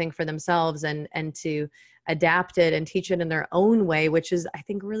able to think for themselves and to adapt it and teach it in their own way, which is, I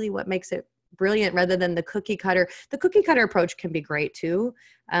think, really what makes it brilliant, rather than the cookie cutter. The cookie cutter approach can be great too.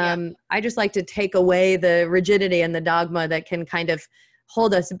 I just like to take away the rigidity and the dogma that can kind of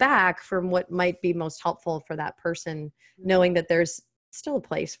hold us back from what might be most helpful for that person, knowing that there's still a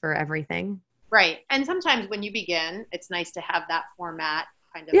place for everything. Right. And sometimes when you begin, it's nice to have that format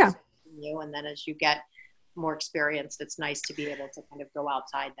kind of you. And then as you get more experienced, it's nice to be able to kind of go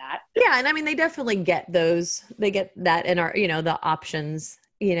outside that. Yeah. And I mean, they definitely get those, they get that in our, the options,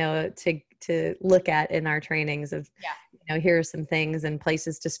 to look at in our trainings of, here are some things and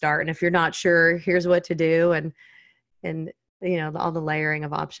places to start. And if you're not sure, here's what to do. And all the layering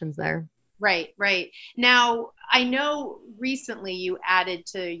of options there. Right. Now, I know recently you added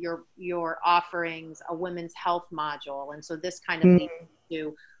to your offerings a women's health module. And so this kind of leads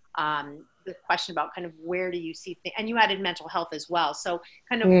to the question about kind of where do you see things, and you added mental health as well. So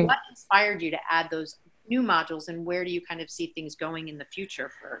kind of what inspired you to add those new modules, and where do you kind of see things going in the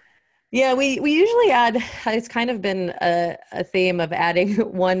future for? Yeah, we usually add, it's kind of been a theme of adding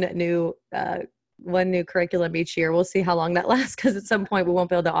one new curriculum each year. We'll see how long that lasts, because at some point we won't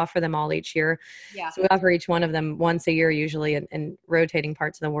be able to offer them all each year. Yeah. So we offer each one of them once a year, usually in rotating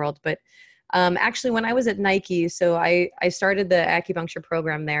parts of the world. But actually, when I was at Nike, so I started the acupuncture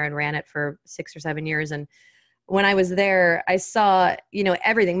program there and ran it for 6 or 7 years. And when I was there, I saw,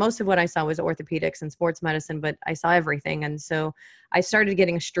 everything. Most of what I saw was orthopedics and sports medicine, but I saw everything. And so I started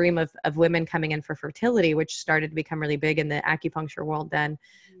getting a stream of women coming in for fertility, which started to become really big in the acupuncture world then,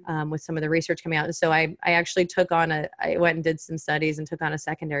 with some of the research coming out. And so I actually I went and did some studies and took on a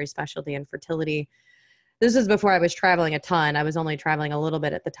secondary specialty in fertility. This was before I was traveling a ton. I was only traveling a little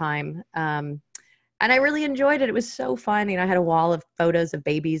bit at the time. And I really enjoyed it. It was so fun. I had a wall of photos of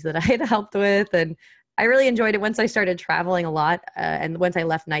babies that I had helped with, and I really enjoyed it once I started traveling a lot. And once I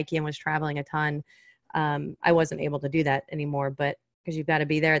left Nike and was traveling a ton, I wasn't able to do that anymore, but because you've got to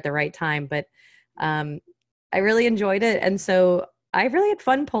be there at the right time. But I really enjoyed it. And so I really had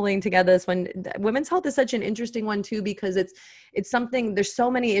fun pulling together this one. Women's health is such an interesting one too, because it's something, there's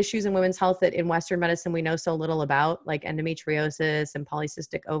so many issues in women's health that in Western medicine we know so little about, like endometriosis and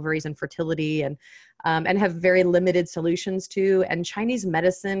polycystic ovaries and fertility, and have very limited solutions to. And Chinese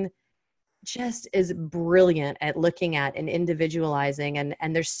medicine just is brilliant at looking at and individualizing.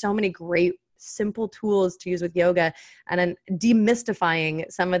 And there's so many great simple tools to use with yoga, and then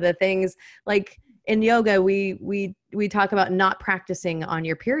demystifying some of the things. Like in yoga, we talk about not practicing on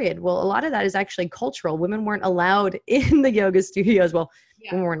your period. Well, a lot of that is actually cultural. Women weren't allowed in the yoga studios. Well,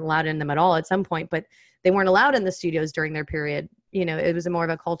 women weren't allowed in them at all at some point, but they weren't allowed in the studios during their period. It was more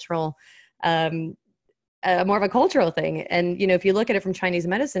of a cultural thing. And, if you look at it from Chinese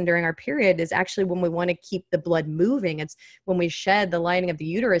medicine, during our period is actually when we want to keep the blood moving. It's when we shed the lining of the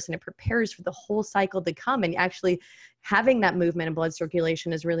uterus, and it prepares for the whole cycle to come. And actually having that movement and blood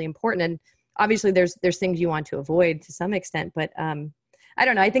circulation is really important. And obviously there's things you want to avoid to some extent, but I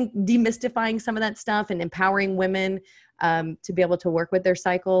don't know. I think demystifying some of that stuff and empowering women to be able to work with their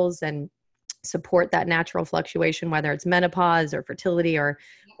cycles and support that natural fluctuation, whether it's menopause or fertility or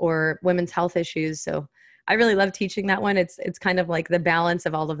women's health issues. So I really love teaching that one. It's kind of like the balance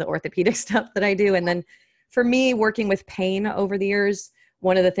of all of the orthopedic stuff that I do. And then for me, working with pain over the years,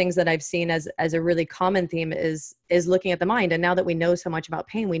 one of the things that I've seen as a really common theme is looking at the mind. And now that we know so much about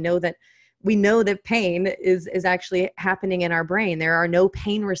pain, we know that pain is actually happening in our brain. There are no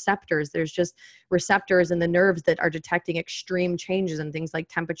pain receptors. There's just receptors in the nerves that are detecting extreme changes in things like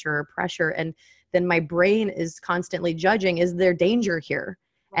temperature or pressure. And then my brain is constantly judging, is there danger here?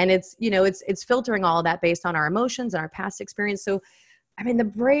 And it's filtering all of that based on our emotions and our past experience. So, I mean, the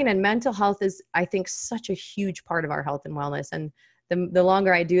brain and mental health is, I think, such a huge part of our health and wellness. And the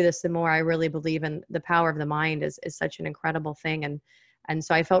longer I do this, the more I really believe in the power of the mind is such an incredible thing. And And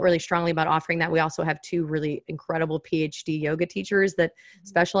so I felt really strongly about offering that. We also have 2 really incredible PhD yoga teachers that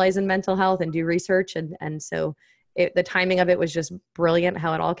specialize in mental health and do research. And so the timing of it was just brilliant,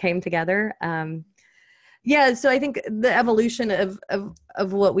 how it all came together. Yeah. So I think the evolution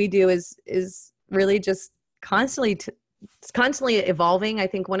of what we do is really just it's constantly evolving. I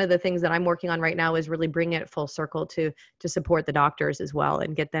think one of the things that I'm working on right now is really bringing it full circle to support the doctors as well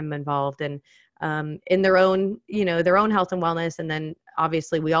and get them involved and in their own health and wellness. And then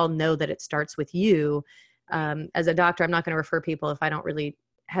obviously we all know that it starts with you. As a doctor, I'm not going to refer people if I don't really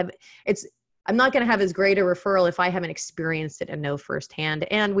I'm not going to have as great a referral if I haven't experienced it and know firsthand.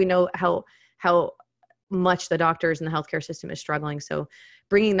 And we know how much the doctors and the healthcare system is struggling. So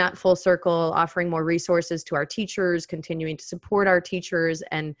bringing that full circle, offering more resources to our teachers, continuing to support our teachers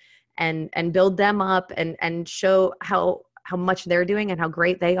and build them up and show how much they're doing and how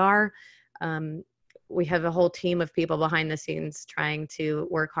great they are. We have a whole team of people behind the scenes trying to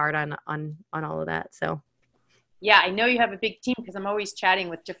work hard on all of that. So. Yeah, I know you have a big team because I'm always chatting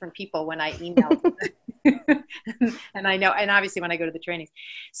with different people when I email. And I know, and obviously when I go to the trainings.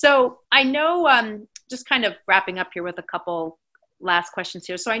 So I know, just kind of wrapping up here with a couple last questions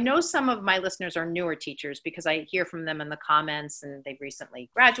here. So I know some of my listeners are newer teachers because I hear from them in the comments and they've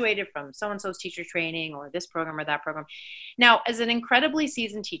recently graduated from so-and-so's teacher training or this program or that program. Now, as an incredibly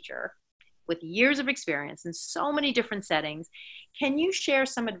seasoned teacher with years of experience in so many different settings, can you share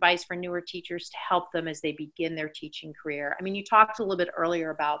some advice for newer teachers to help them as they begin their teaching career? I mean, you talked a little bit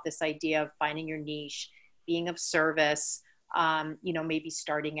earlier about this idea of finding your niche, being of service, maybe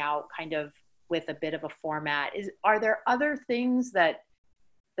starting out kind of with a bit of a format. Are there other things that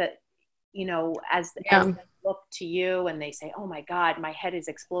as they look to you and they say, oh my God, my head is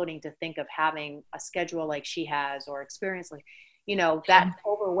exploding to think of having a schedule like she has or experience like, that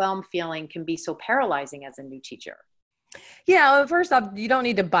overwhelmed feeling can be so paralyzing as a new teacher. Yeah. Well, first off, you don't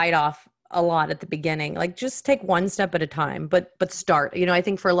need to bite off a lot at the beginning. Like just take one step at a time, but start. I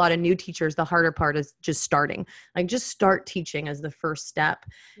think for a lot of new teachers, the harder part is just starting. Like just start teaching as the first step.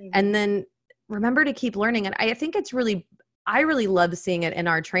 Mm-hmm. And then remember to keep learning. And I think I really love seeing it in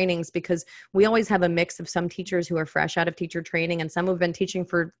our trainings because we always have a mix of some teachers who are fresh out of teacher training and some who've been teaching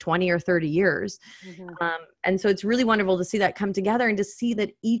for 20 or 30 years. Mm-hmm. And so it's really wonderful to see that come together and to see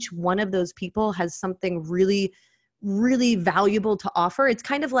that each one of those people has something really, really valuable to offer. It's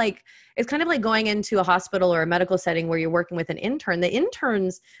kind of like going into a hospital or a medical setting where you're working with an intern. The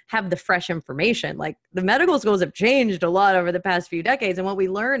interns have the fresh information. Like the medical schools have changed a lot over the past few decades. And what we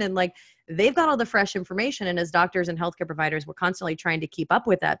learn and they've got all the fresh information. And as doctors and healthcare providers, we're constantly trying to keep up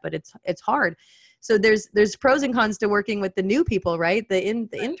with that, but it's hard. So there's pros and cons to working with the new people, right? The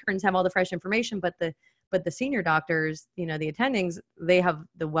interns have all the fresh information, but the senior doctors, the attendings, they have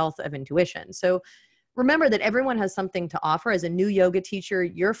the wealth of intuition. So remember that everyone has something to offer. As a new yoga teacher,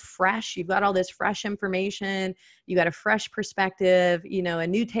 you're fresh. You've got all this fresh information. You got a fresh perspective, a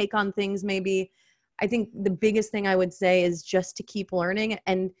new take on things maybe. I think the biggest thing I would say is just to keep learning.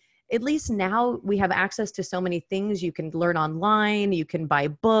 And at least now we have access to so many things. You can learn online. You can buy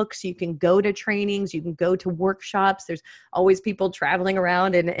books. You can go to trainings. You can go to workshops. There's always people traveling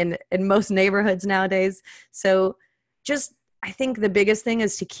around in most neighborhoods nowadays. So I think the biggest thing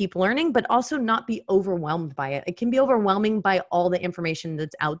is to keep learning, but also not be overwhelmed by it. It can be overwhelming by all the information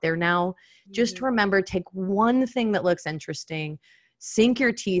that's out there now. Mm-hmm. Just remember, take one thing that looks interesting, sink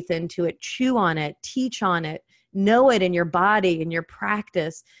your teeth into it, chew on it, teach on it, know it in your body, in your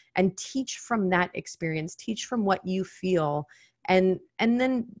practice, and teach from that experience, teach from what you feel. And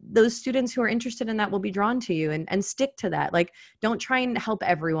then those students who are interested in that will be drawn to you and stick to that. Like, don't try and help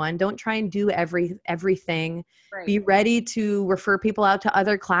everyone. Don't try and do everything. Right. Be ready to refer people out to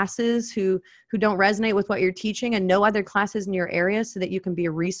other classes who don't resonate with what you're teaching and know other classes in your area so that you can be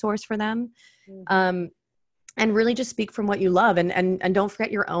a resource for them. Mm-hmm. And really just speak from what you love and don't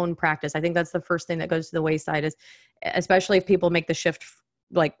forget your own practice. I think that's the first thing that goes to the wayside is, especially if people make the shift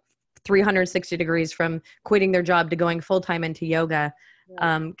like 360 degrees from quitting their job to going full-time into yoga,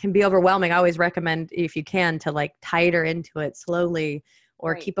 can be overwhelming. I always recommend, if you can, to tighter into it slowly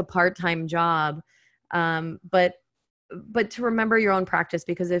or keep a part-time job. But to remember your own practice,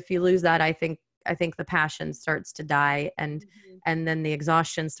 because if you lose that, I think the passion starts to die and then the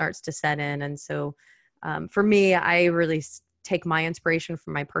exhaustion starts to set in. And so, for me, I really take my inspiration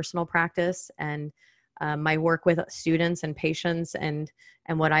from my personal practice and my work with students and patients and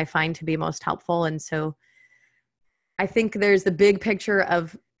what I find to be most helpful. And so I think there's the big picture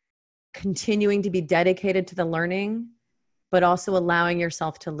of continuing to be dedicated to the learning, but also allowing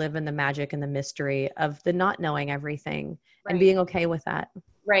yourself to live in the magic and the mystery of the not knowing everything and being okay with that.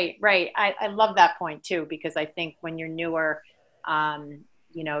 Right. I love that point too, because I think when you're newer,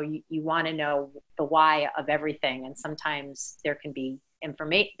 You know, you want to know the why of everything. And sometimes there can be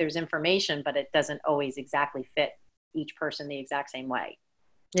there's information, but it doesn't always exactly fit each person the exact same way.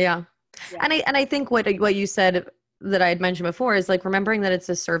 Yeah. Yeah. And I think what you said that I had mentioned before is like remembering that it's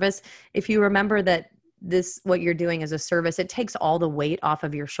a service. If you remember that what you're doing is a service, it takes all the weight off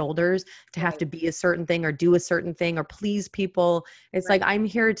of your shoulders to have Right. to be a certain thing or do a certain thing or please people. It's Right. like, I'm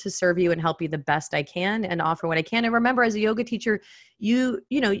here to serve you and help you the best I can and offer what I can. And remember, as a yoga teacher, you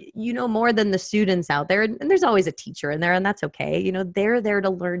know more than the students out there. And there's always a teacher in there, and that's okay. You know, they're there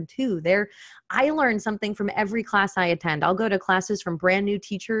to learn too. I learn something from every class I attend. I'll go to classes from brand new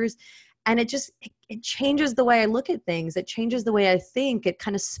teachers, and it changes the way I look at things. It changes the way I think. It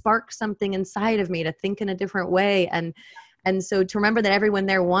kind of sparks something inside of me to think in a different way. And so to remember that everyone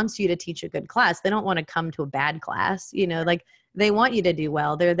there wants you to teach a good class. They don't want to come to a bad class, you know, like they want you to do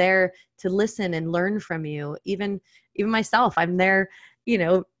well. They're there to listen and learn from you. Even myself, I'm there, you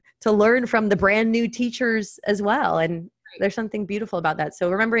know, to learn from the brand new teachers as well. And there's something beautiful about that. So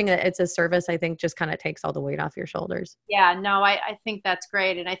remembering that it's a service, I think just kind of takes all the weight off your shoulders. Yeah, no, I think that's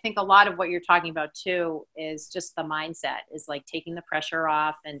great. And I think a lot of what you're talking about too is just the mindset, is like taking the pressure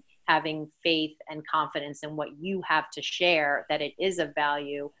off and having faith and confidence in what you have to share, that it is of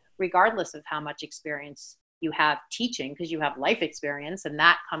value, regardless of how much experience you have teaching, because you have life experience, and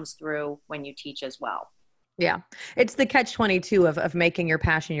that comes through when you teach as well. Yeah. It's the catch-22 of making your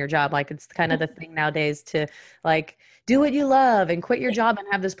passion your job. Like it's kind of the thing nowadays to like do what you love and quit your job and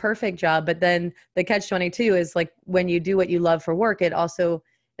have this perfect job. But then the catch-22 is like when you do what you love for work, it also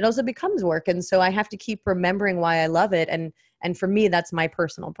becomes work. And so I have to keep remembering why I love it. And for me, that's my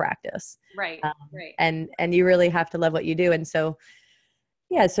personal practice. Right. Right. And you really have to love what you do. And so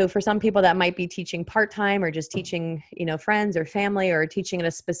yeah. So for some people that might be teaching part-time or just teaching, you know, friends or family or teaching in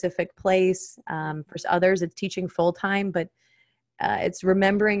a specific place. For others, it's teaching full-time, but it's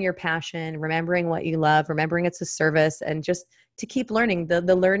remembering your passion, remembering what you love, remembering it's a service, and just to keep learning.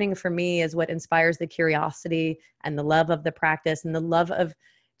 The learning for me is what inspires the curiosity and the love of the practice and the love of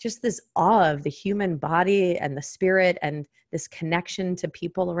just this awe of the human body and the spirit and this connection to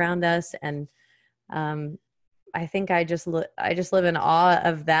people around us. And, I think I just live in awe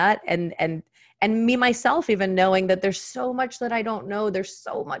of that, and me myself, even knowing that there's so much that I don't know. There's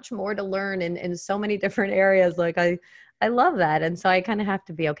so much more to learn in so many different areas. Like I love that, and so I kind of have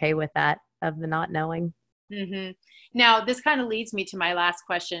to be okay with that, of the not knowing. Mm-hmm. Now, this kind of leads me to my last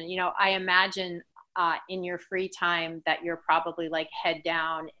question. You know, I imagine in your free time that you're probably like head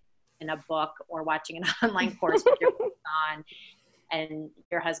down in a book or watching an online course with your on. And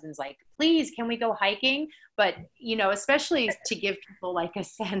your husband's like, please, can we go hiking? But, you know, especially to give people like a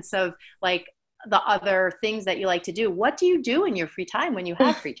sense of like the other things that you like to do. What do you do in your free time when you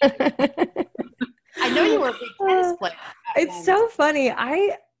have free time? I know you were a big tennis player. It's so funny.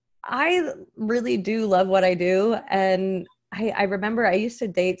 I really do love what I do. And I remember I used to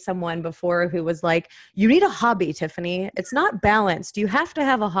date someone before who was like, you need a hobby, Tiffany. It's not balanced. You have to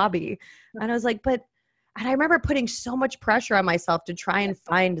have a hobby. And I was like, and I remember putting so much pressure on myself to try and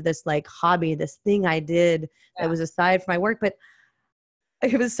find this like hobby, this thing I did that was aside from my work. But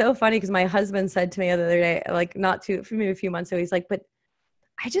it was so funny because my husband said to me the other day, like maybe a few months ago, he's like, but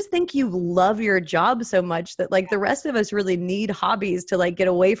I just think you love your job so much that like the rest of us really need hobbies to like get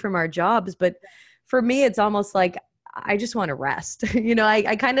away from our jobs. But for me, it's almost like I just want to rest. You know,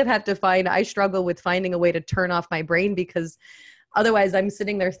 I kind of have to I struggle with finding a way to turn off my brain, because otherwise I'm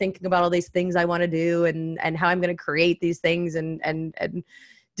sitting there thinking about all these things I want to do and how I'm going to create these things and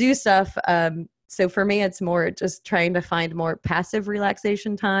do stuff. So for me, it's more just trying to find more passive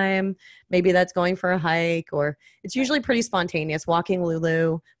relaxation time. Maybe that's going for a hike, or it's usually pretty spontaneous. Walking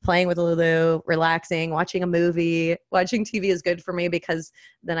Lulu, playing with Lulu, relaxing, watching a movie. Watching TV is good for me because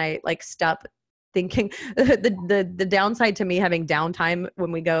then I like stop thinking. The downside to me having downtime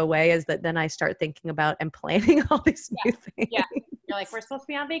when we go away is that then I start thinking about and planning all these new things. Yeah. You're like, we're supposed to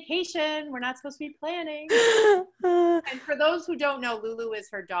be on vacation. We're not supposed to be planning. And for those who don't know, Lulu is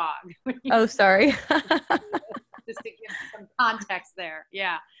her dog. Oh, sorry. Just to give some context there.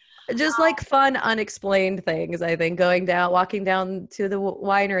 Yeah. Just like fun, unexplained things, I think. Walking down to the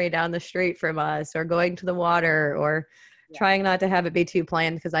winery down the street from us, or going to the water, or trying not to have it be too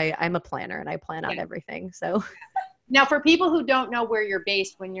planned, because I'm a planner and I plan out everything. So now, for people who don't know where you're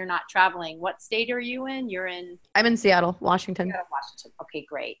based when you're not traveling, what state are you in? I'm in Seattle, Washington. Okay,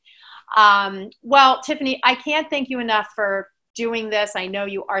 great. Well, Tiffany, I can't thank you enough for doing this. I know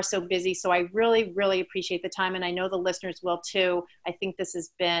you are so busy, so I really, really appreciate the time, and I know the listeners will too. I think this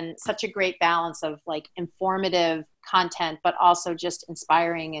has been such a great balance of like informative content, but also just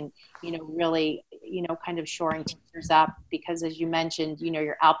inspiring and, really, kind of shoring teachers up, because as you mentioned,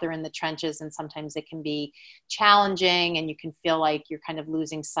 you're out there in the trenches and sometimes it can be challenging and you can feel like you're kind of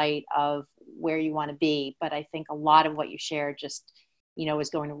losing sight of where you want to be. But I think a lot of what you shared just, is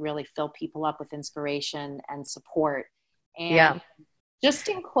going to really fill people up with inspiration and support. And just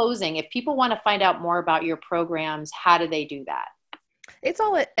in closing, if people want to find out more about your programs, how do they do that? It's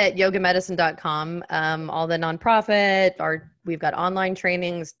all at yogamedicine.com. All the nonprofit, we've got online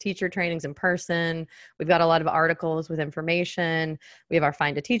trainings, teacher trainings in person. We've got a lot of articles with information. We have our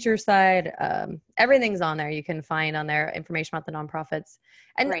Find a Teacher side. Everything's on there. You can find on there information about the nonprofits.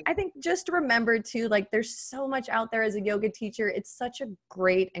 And Great. I think just remember too, like there's so much out there as a yoga teacher. It's such a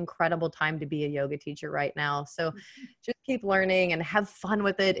great, incredible time to be a yoga teacher right now. So just keep learning and have fun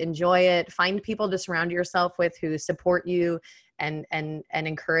with it. Enjoy it. Find people to surround yourself with who support you and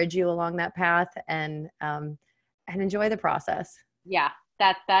encourage you along that path, and enjoy the process. Yeah,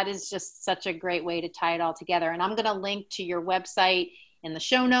 that is just such a great way to tie it all together. And I'm going to link to your website in the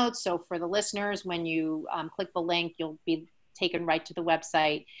show notes. So for the listeners, when you click the link, you'll be taken right to the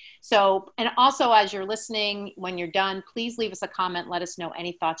website. So, and also as you're listening, when you're done, please leave us a comment. Let us know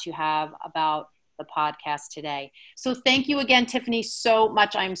any thoughts you have about the podcast today. So thank you again, Tiffany, so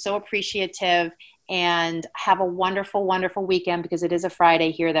much. I'm so appreciative, and have a wonderful, wonderful weekend, because it is a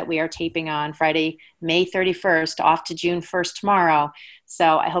Friday here that we are taping on, Friday, May 31st, off to June 1st tomorrow.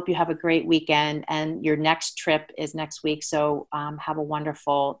 So I hope you have a great weekend, and your next trip is next week. So have a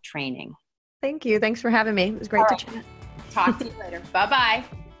wonderful training. Thank you. Thanks for having me. It was great to chat. Talk to you later. Bye-bye.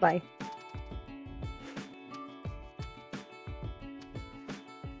 Bye.